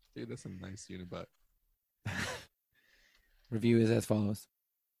 Dude, that's a nice unibutt. Review is as follows.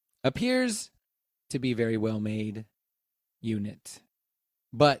 Appears to be very well made unit,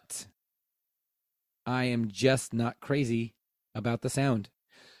 but I am just not crazy about the sound.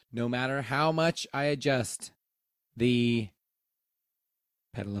 No matter how much I adjust the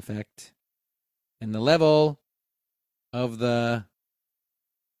pedal effect and the level of the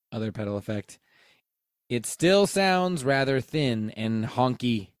other pedal effect, it still sounds rather thin and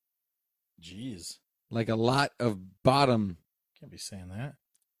honky. Jeez. Like a lot of bottom. Can't be saying that.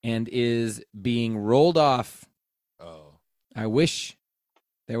 And is being rolled off. Oh. I wish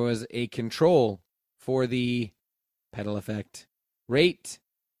there was a control for the pedal effect. Rate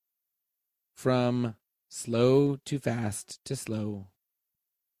from slow to fast to slow.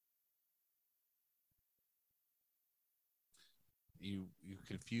 You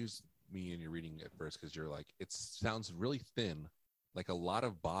confused me in your reading at first because you're like, it sounds really thin, like a lot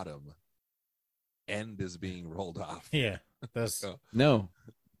of bottom. End is being rolled off. Yeah, that's no.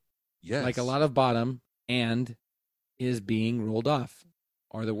 Yes, like a lot of bottom and is being rolled off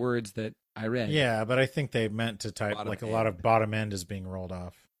are the words that I read. Yeah, but I think they meant to type bottom like a end. lot of bottom end is being rolled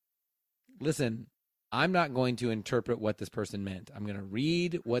off. Listen, I'm not going to interpret what this person meant. I'm going to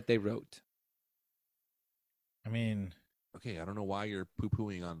read what they wrote. I mean, okay, I don't know why you're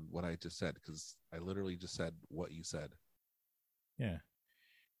poo-pooing on what I just said because I literally just said what you said. Yeah.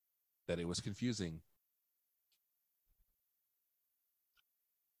 That it was confusing.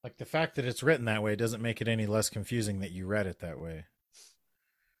 Like the fact that it's written that way doesn't make it any less confusing that you read it that way.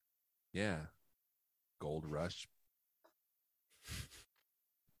 Yeah. Gold Rush.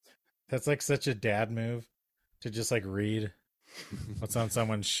 That's like such a dad move to just like read what's on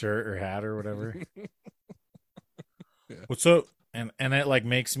someone's shirt or hat or whatever. Yeah. What's up? And it like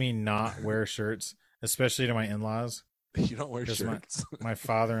makes me not wear shirts, especially to my in-laws. You don't wear shirts. My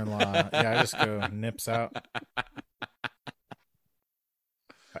father-in-law, yeah, I just go nips out.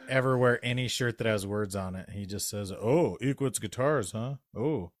 If I ever wear any shirt that has words on it, he just says, "Oh, Equit's guitars, huh?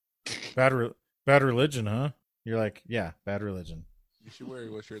 Oh, bad religion, huh?" You're like, "Yeah, bad religion." You should wear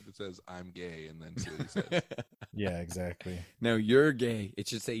a shirt that says "I'm gay" and then see what he says. Yeah, exactly. No, you're gay. It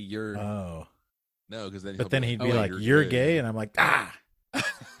should say you're. Oh, no, because then. But then he'd be "Oh, like, "You're good." gay," and I'm like, "Ah."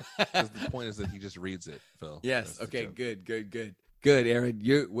 Because the point is that he just reads it, Phil. Yes. That's the Okay. joke. Good, Aaron.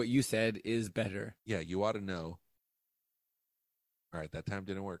 What you said is better. Yeah, you ought to know. All right, that time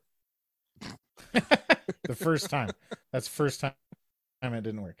didn't work. The first time. That's the first time it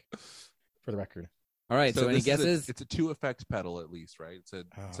didn't work. For the record. All right. So any this is guesses? it's a 2-effect pedal at least, right? It's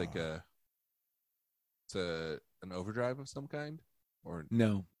like Oh. an overdrive of some kind, or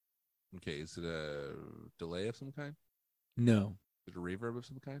No. okay, is it a delay of some kind? No. Is it a reverb of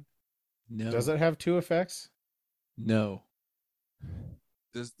some kind? No. Does it have two effects? No.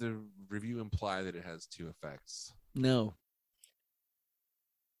 Does the review imply that it has 2 effects? No.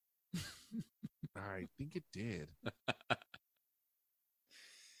 I think it did.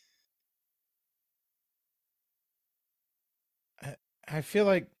 I feel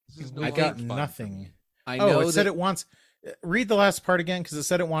like This is no I longer got fun for nothing. me. I know it said that it wants. Read the last part again because it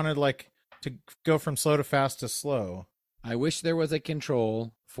said it wanted like to go from slow to fast to slow. I wish there was a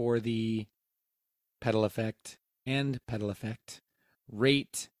control for the pedal effect and pedal effect.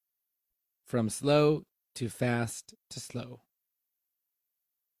 Rate from slow to fast to slow.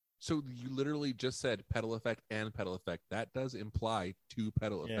 So you literally just said pedal effect and pedal effect. That does imply 2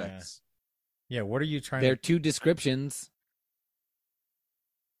 pedal Yeah. effects. Yeah, what are you trying There are to? 2 descriptions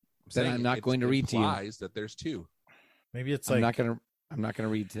that I'm not going to read to you. Implies that there's 2. Maybe it's I'm like not gonna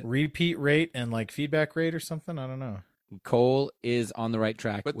read to repeat rate and like feedback rate or something. I don't know. Cole is on the right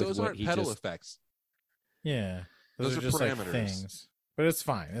track But with those what aren't he pedal just effects. Yeah, Those are are just like parameters. things. But it's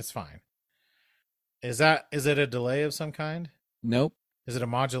fine. It's fine. Is it a delay of some kind? Nope. Is it a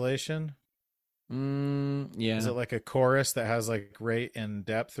modulation? Yeah. Is it like a chorus that has like rate and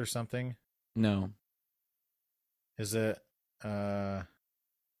depth or something? No. Is it it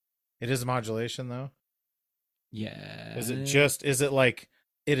is a modulation though? Yeah. Is it like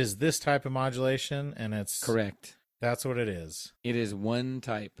it is this type of modulation and it's correct? That's what it is. It is one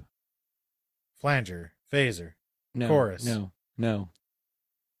type. Flanger, phaser, No. chorus. No.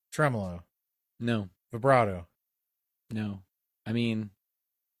 Tremolo, No. vibrato. No. I mean,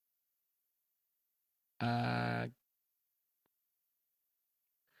 I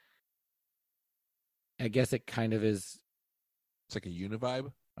guess it kind of is It's like a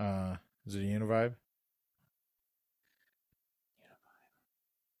Univibe. Is it a Univibe?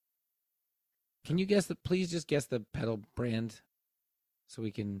 Can you guess please just guess the pedal brand so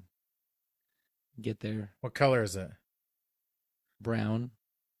we can get there. What color is it? Brown.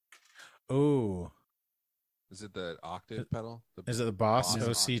 Oh. Is it the octave pedal? Is it the Boss Boss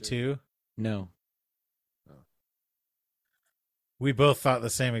OC2? No. Oh. We both thought the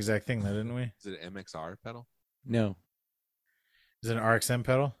same exact thing, though, didn't we? Is it an MXR pedal? No. Is it an RXM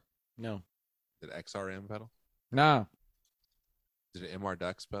pedal? No. Is it XRM pedal? Nah. Is it an MR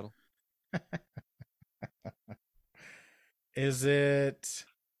Dux pedal? Is it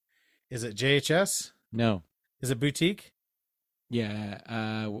JHS? No. Is it boutique?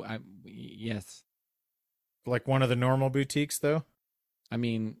 Yeah. Yes. Like one of the normal boutiques, though? I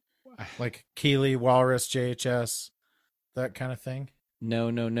mean, Like Keeley, Walrus, JHS, that kind of thing?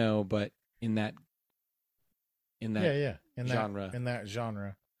 no. But in that Yeah. In genre. In that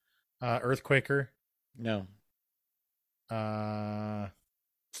genre. Earthquaker. No.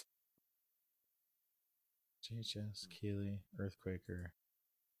 JHS, Keeley, Earthquaker,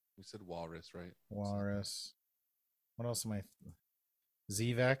 We said Walrus, right? Walrus. What else am I?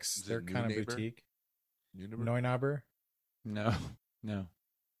 Zvex. Is it They're kind of Neunaber? boutique. Univer? Neunaber. No. No.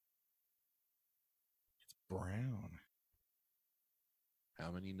 Brown.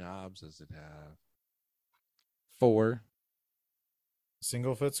 How many knobs does it have? 4.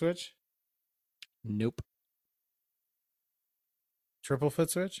 Single foot switch. Nope. Triple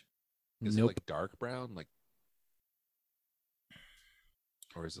foot switch. Is Nope. it like dark brown,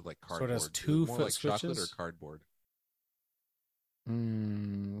 or is it like So it cardboard? has Is it two more foot like chocolate or switches? cardboard?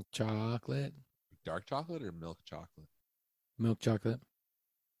 Chocolate. Dark chocolate or milk chocolate? Milk chocolate.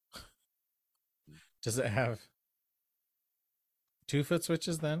 Does it have 2 foot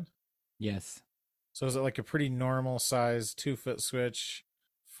switches then? Yes. So is it like a pretty normal size 2 foot switch,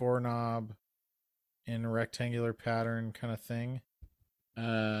 4 knob, in a rectangular pattern kind of thing?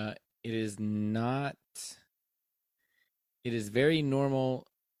 It is not. It is very normal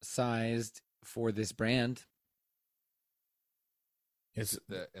sized for this brand. Is it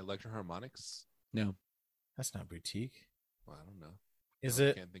the Electro-Harmonics? No. That's not boutique. Well, I don't know. Is I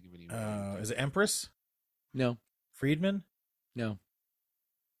it? can't think of any more. Is it Empress? No. Friedman? No.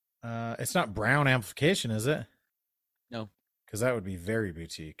 It's not Brown amplification, is it? No. Because that would be very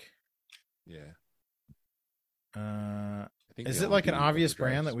boutique. Yeah. Uh, I think is they it only like an do obvious overdrives.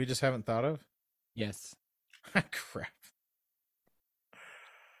 brand that we just haven't thought of? Yes. Crap.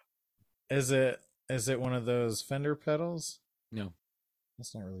 Is it one of those Fender pedals? No.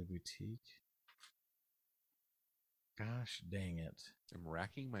 That's not really boutique. Gosh dang it. I'm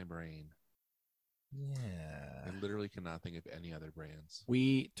racking my brain. Yeah. I literally cannot think of any other brands.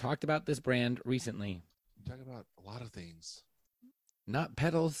 We talked about this brand recently. We talk about a lot of things. Not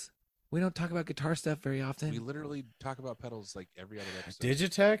pedals. We don't talk about guitar stuff very often. We literally talk about pedals like every other episode.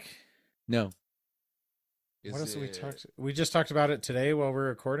 Digitech? No. Is What else have we it- talked? We just talked about it today while we're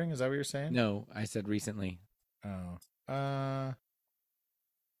recording. Is that what you're saying? No, I said recently. Oh.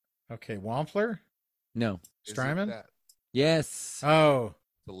 Okay, Wampler? No. is it Strymon? that- Yes. Oh.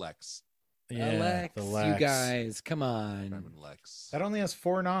 The Lex. Yeah, Lex, the you Lex. guys, come on. Strymon Lex. That only has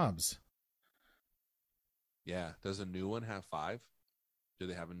 4 knobs. Yeah. Does a new one have 5? Do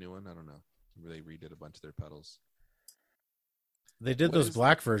they have a new one? I don't know. They redid a bunch of their pedals. They did What those is-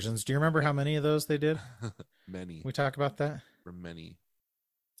 black versions. Do you remember how many of those they did? Many. We talk about that? For many.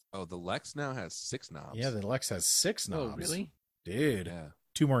 Oh, the Lex now has 6 knobs. Yeah, the Lex has 6 knobs. Oh, really? Dude, Yeah.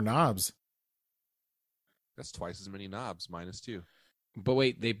 2 more knobs. That's twice as many knobs, minus 2. But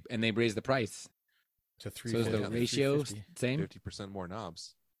wait, they raised the price. To So is 350. the ratio 350. same? 50% more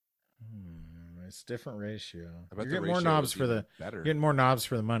knobs. It's different ratio. I bet You're the getting more ratio knobs is for even the better. you're getting more knobs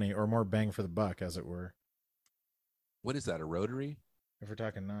for the money, or more bang for the buck, as it were. What is that? A rotary? If we're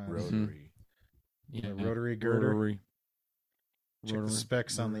talking knobs, Rotary. Yeah. a rotary girder. Rotary. Check the Rotary.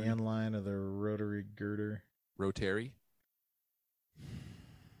 specs on the Rotary. end line of the rotary girder. Rotary.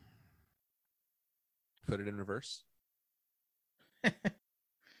 Put it in reverse.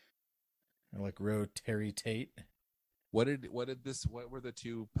 Or like rotary Tate. What were the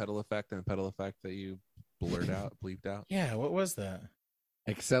 2 pedal effect and pedal effect that you bleeped out? Yeah, what was that?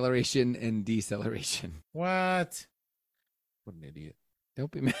 Acceleration and deceleration. What? What an idiot.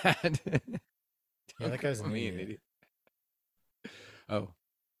 Don't be mad. Yeah, that guy's Don't an call me idiot. Oh,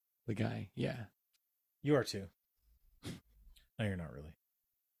 the guy. Yeah. You are too. No, you're not really.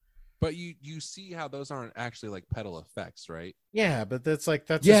 But you see how those aren't actually like pedal effects, right? Yeah, but that's Yeah,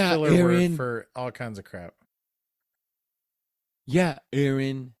 just filler word Aaron. for all kinds of crap. Yeah,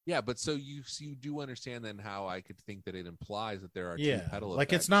 Aaron. Yeah, but so you do understand then how I could think that it implies that there are Yeah, two pedal like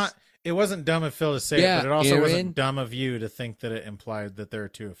effects. it's not. It wasn't dumb of Phil to say Yeah, it, but it also Aaron. wasn't dumb of you to think that it implied that there are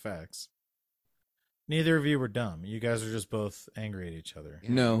two effects. Neither of you were dumb. You guys are just both angry at each other. Yeah,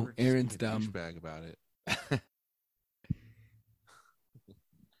 No, you were just Aaron's being a dumb. douchebag about it.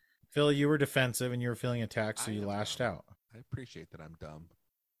 Phil, you were defensive and you were feeling attacked, so I you am lashed dumb. out. I appreciate that I'm dumb.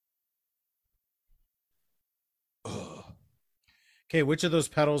 Ugh. Okay, which of those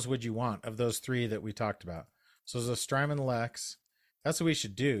pedals would you want of those three that we talked about? So there's a Strymon Lex. That's what we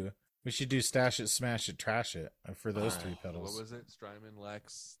should do. We should do Stash It, Smash It, Trash It for those three pedals. What was it? Strymon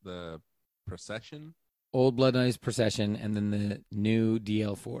Lex, the Procession? Old Blood Noise Procession, and then the new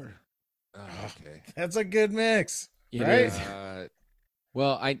DL4. Oh, okay. That's a good mix. It right? is.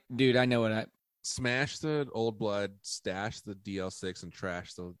 Well, I know what I... Smash the Old Blood, stash the DL6, and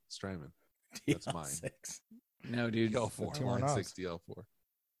trash the Strymon. That's mine. DL6. No, dude. DL4, Two more line knobs. 6, DL4.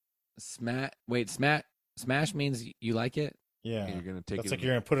 Smash means you like it? Yeah. You're gonna take That's it. like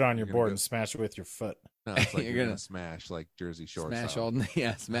you're going to put it on your you're gonna board go- and smash it with your foot. No, it's like You're you're gonna gonna smash like Jersey Shore Smash style. all night.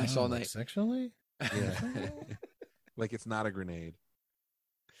 Yeah, smash all night. Sexually? Like it's not a grenade.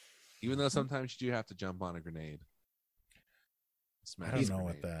 Even though sometimes you do have to jump on a grenade. Smash I don't a know grenade.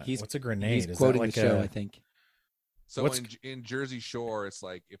 what that. He's- What's a grenade? He's Is that quoting like the show, a, I think. So What's- in Jersey Shore, it's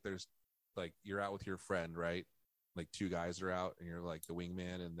like if there's like you're out with your friend, right? Like two guys are out, and you're like the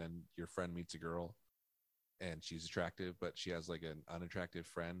wingman, and then your friend meets a girl, and she's attractive, but she has like an unattractive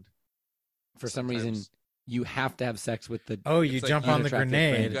friend. For some reason, Sometimes you have to have sex with the... Oh, you it's like jump on the unattractive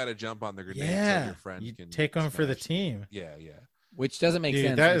you grenade. got to jump on the grenade so Yeah. your friend You can take one for the smash. team. Yeah, yeah. Which doesn't make Dude,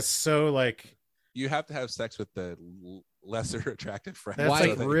 sense. that is so like You have to have sex with the lesser attractive friend. That's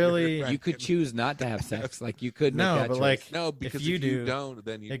like that really- your You could friend can- choose not to have sex. Like you could make No, that but choice. like No, because you if do, don't,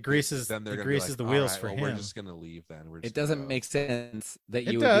 then it greases- then they're it gonna greases be like, the wheels "All for well, him." We're just gonna leave then. We're just it doesn't gonna go." make sense that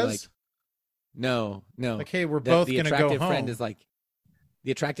it you does. would be like, no. like, hey, we're The- both the gonna go attractive home. friend is like,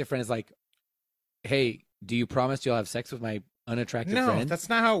 the attractive friend is like, hey, do you promise you'll have sex with my unattractive no, friend? that's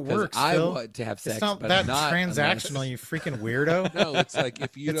not how it 'Cause works. I Phil. want to have sex, It's not but that not transactional. unless- You freaking weirdo. No, it's like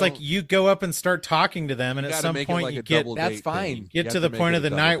if you It's don't, like you go up and start talking to them, and you at gotta some make it point like you a get double That's date fine. thing. You get have to the make point it of a the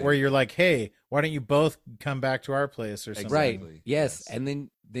double night date. where you're like, hey, why don't you both come back to our place or something? Right. Exactly. Yes. Yes. And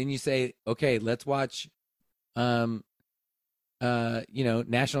then you say, okay, let's watch,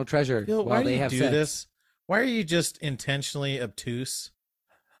 National Treasure Phil, while why do they you have do sex. this? Why are you just intentionally obtuse?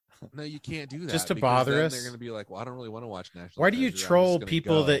 No, you can't do that. Just to because bother then us? They're gonna be like, well, I don't really want to watch National. Why do you Treasure. I'm troll just gonna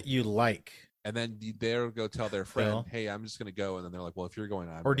people go. that you like? And then they'll go tell their friend, Phil? hey, I'm just gonna go, and then they're like, well, if you're going,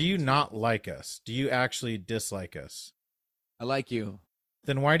 I'm Or do going you too. not like us? Do you actually dislike us? I like you.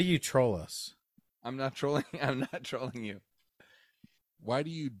 Then why do you troll us? I'm not trolling. I'm not trolling you. Why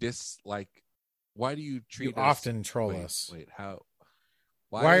do you dislike? Why do you treat? You us, often troll wait, us. Wait, how?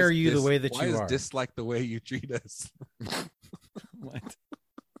 Why is are you the way that why you is are? dislike the way you treat us? What?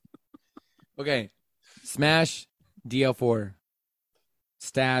 Okay. Smash DL4.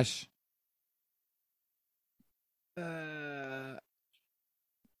 Stash.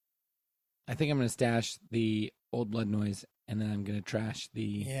 I think I'm going to stash the Old Blood Noise, and then I'm going to trash the...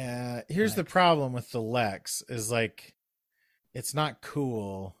 Yeah, here's the Lex. problem with the Lex is like it's not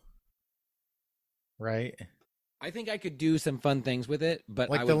cool. Right? I think I could do some fun things with it, but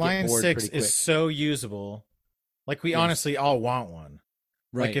I Like would the get Lion bored 6 pretty quick. is so usable. Like we Yes. honestly all want one.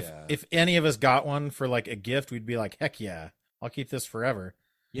 Right. Like if any of us got one for like a gift, we'd be like, heck yeah, I'll keep this forever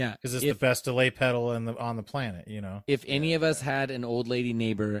yeah. because it's If, the best delay pedal on the planet. You know. if any of us had an old lady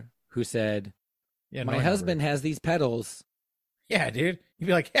neighbor who said, Yeah, my no husband number. has these pedals. Yeah, dude, you'd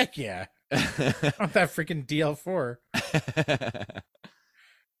be like, heck yeah, I want that freaking DL4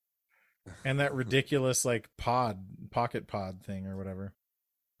 and that ridiculous like pocket pod thing or whatever.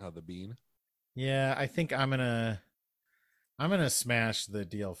 How the bean? Yeah, I think I'm gonna smash the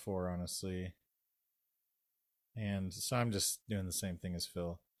DL4 honestly, and so I'm just doing the same thing as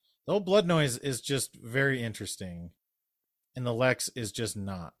Phil. The Old Blood Noise is just very interesting, and the Lex is just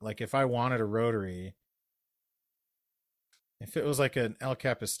not. Like if I wanted a rotary, if it was like an El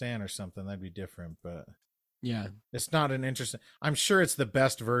Capistan or something, that'd be different. But Yeah, it's not an interesting. I'm sure it's the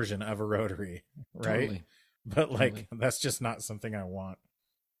best version of a rotary, right? totally. But like Totally. that's just not something I want.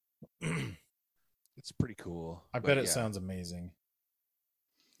 It's pretty cool. I but bet it yeah, sounds amazing.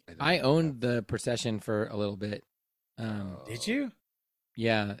 don't I know. owned the procession for a little bit. Did you?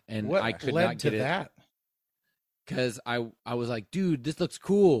 Yeah, and What I could led not to get it that? because I was like, dude, this looks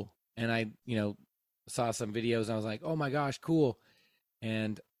cool, and I saw some videos and I was like, oh my gosh, cool,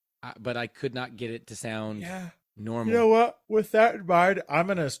 but I could not get it to sound Yeah. normal. You know what? With that in mind, I'm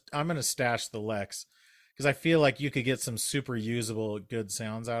gonna stash the Lex, because I feel like you could get some super usable good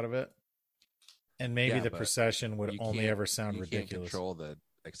sounds out of it, and maybe the procession would only ever sound ridiculous. You can't control the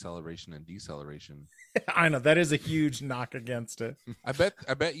acceleration and deceleration. I know that is a huge knock against it. I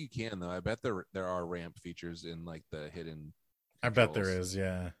bet you can though. I bet there are ramp features in like the hidden controls. I bet there is,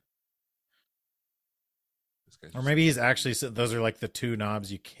 yeah. Or maybe he's actually said those are like the two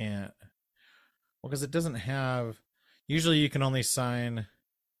knobs you can't. Well, because it doesn't have. Usually you can only assign.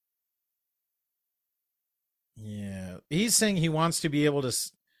 Yeah, he's saying he wants to be able to.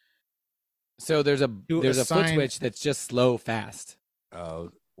 So there's a foot switch that's just slow fast. Oh,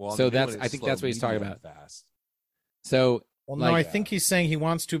 well. So I think that's what he's talking about. Fast. So. Well, no, I think he's saying he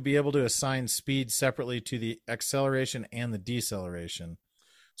wants to be able to assign speed separately to the acceleration and the deceleration.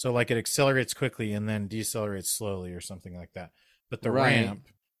 So, like, it accelerates quickly and then decelerates slowly or something like that. But the ramp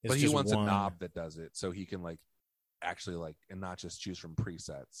is but he just wants one. a knob that does it, so he can like actually like and not just choose from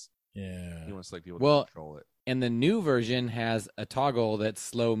presets. Yeah, he wants to like be able to control it. And the new version has a toggle that's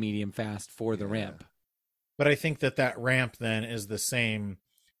slow, medium, fast for the ramp. But I think that ramp then is the same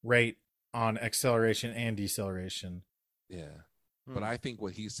rate on acceleration and deceleration. Yeah, but I think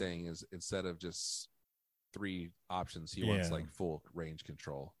what he's saying is instead of just 3 options, he wants like full range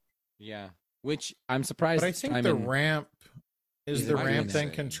control. Yeah, which I'm surprised. But I think the ramp is the ramp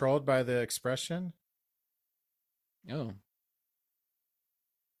then controlled by the expression. Oh,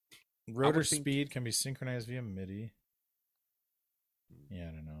 rotor speed can be synchronized via MIDI.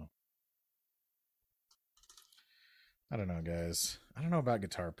 Yeah, I don't know, guys. I don't know about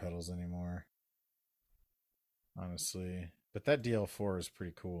guitar pedals anymore. Honestly, but that DL4 is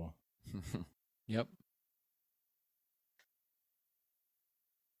pretty cool. Yep.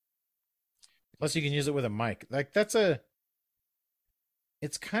 Plus, you can use it with a mic. Like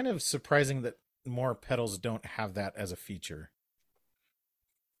it's kind of surprising that more pedals don't have that as a feature.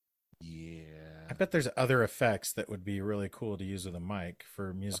 Yeah, I bet there's other effects that would be really cool to use with a mic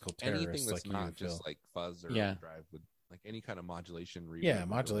for musical terrorists. Anything that's like not just like fuzz or overdrive would like any kind of modulation. Yeah,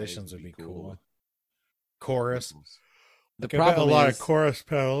 modulations would be cool. Chorus. The problem is a lot of chorus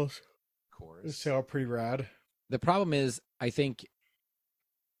pedals. Chorus sound pretty rad. The problem is, I think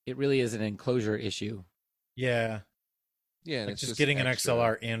it really is an enclosure issue. Yeah. Yeah, and like it's just getting extra. An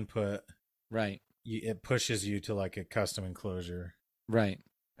XLR input. Right. It pushes you to like a custom enclosure. Right.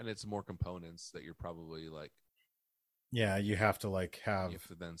 And it's more components that you're probably like. Yeah, you have to like have. You have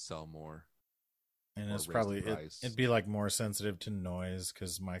to then sell more. And it's probably it'd be like more sensitive to noise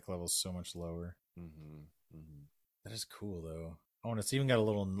because mic level's so much lower. That is cool though. Oh, and it's even got a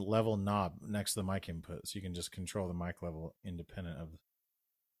little level knob next to the mic input, so you can just control the mic level independent of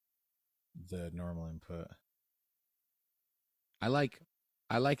the normal input. I like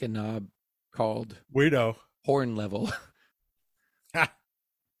a knob called horn level. I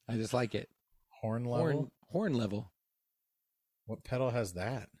just like it. Horn level. Horn level. What pedal has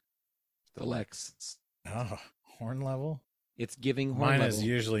that? The Lex. Oh, horn level. It's giving horn Mine level. is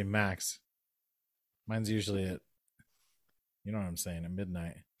usually max. Mine's usually at, you know what I'm saying, at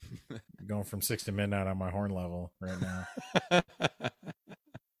midnight. Going from 6 to midnight on my horn level right now.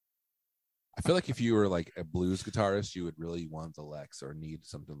 I feel like if you were like a blues guitarist, you would really want the Lex or need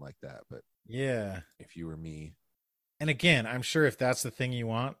something like that. But yeah, if you were me, and again, I'm sure if that's the thing you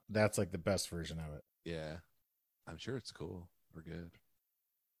want, that's like the best version of it. Yeah, I'm sure it's cool. We're good.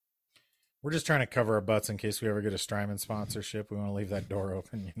 We're just trying to cover our butts in case we ever get a Strymon sponsorship. We want to leave that door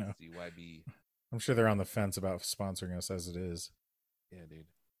open, you know. CYB. I'm sure they're on the fence about sponsoring us as it is. Yeah, dude.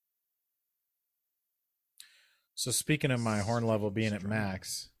 So speaking of my horn level being at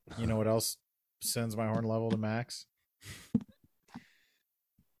max, you know what else sends my horn level to max?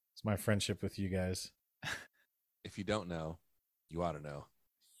 It's my friendship with you guys. If you don't know, you ought to know.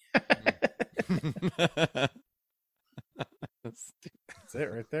 That's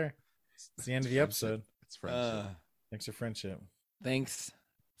it right there. It's the end of the episode. It's friendship. Thanks for friendship. Thanks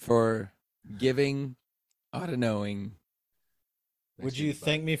for giving, oughta knowing. Would you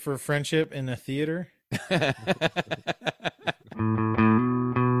thank me for friendship in the theater?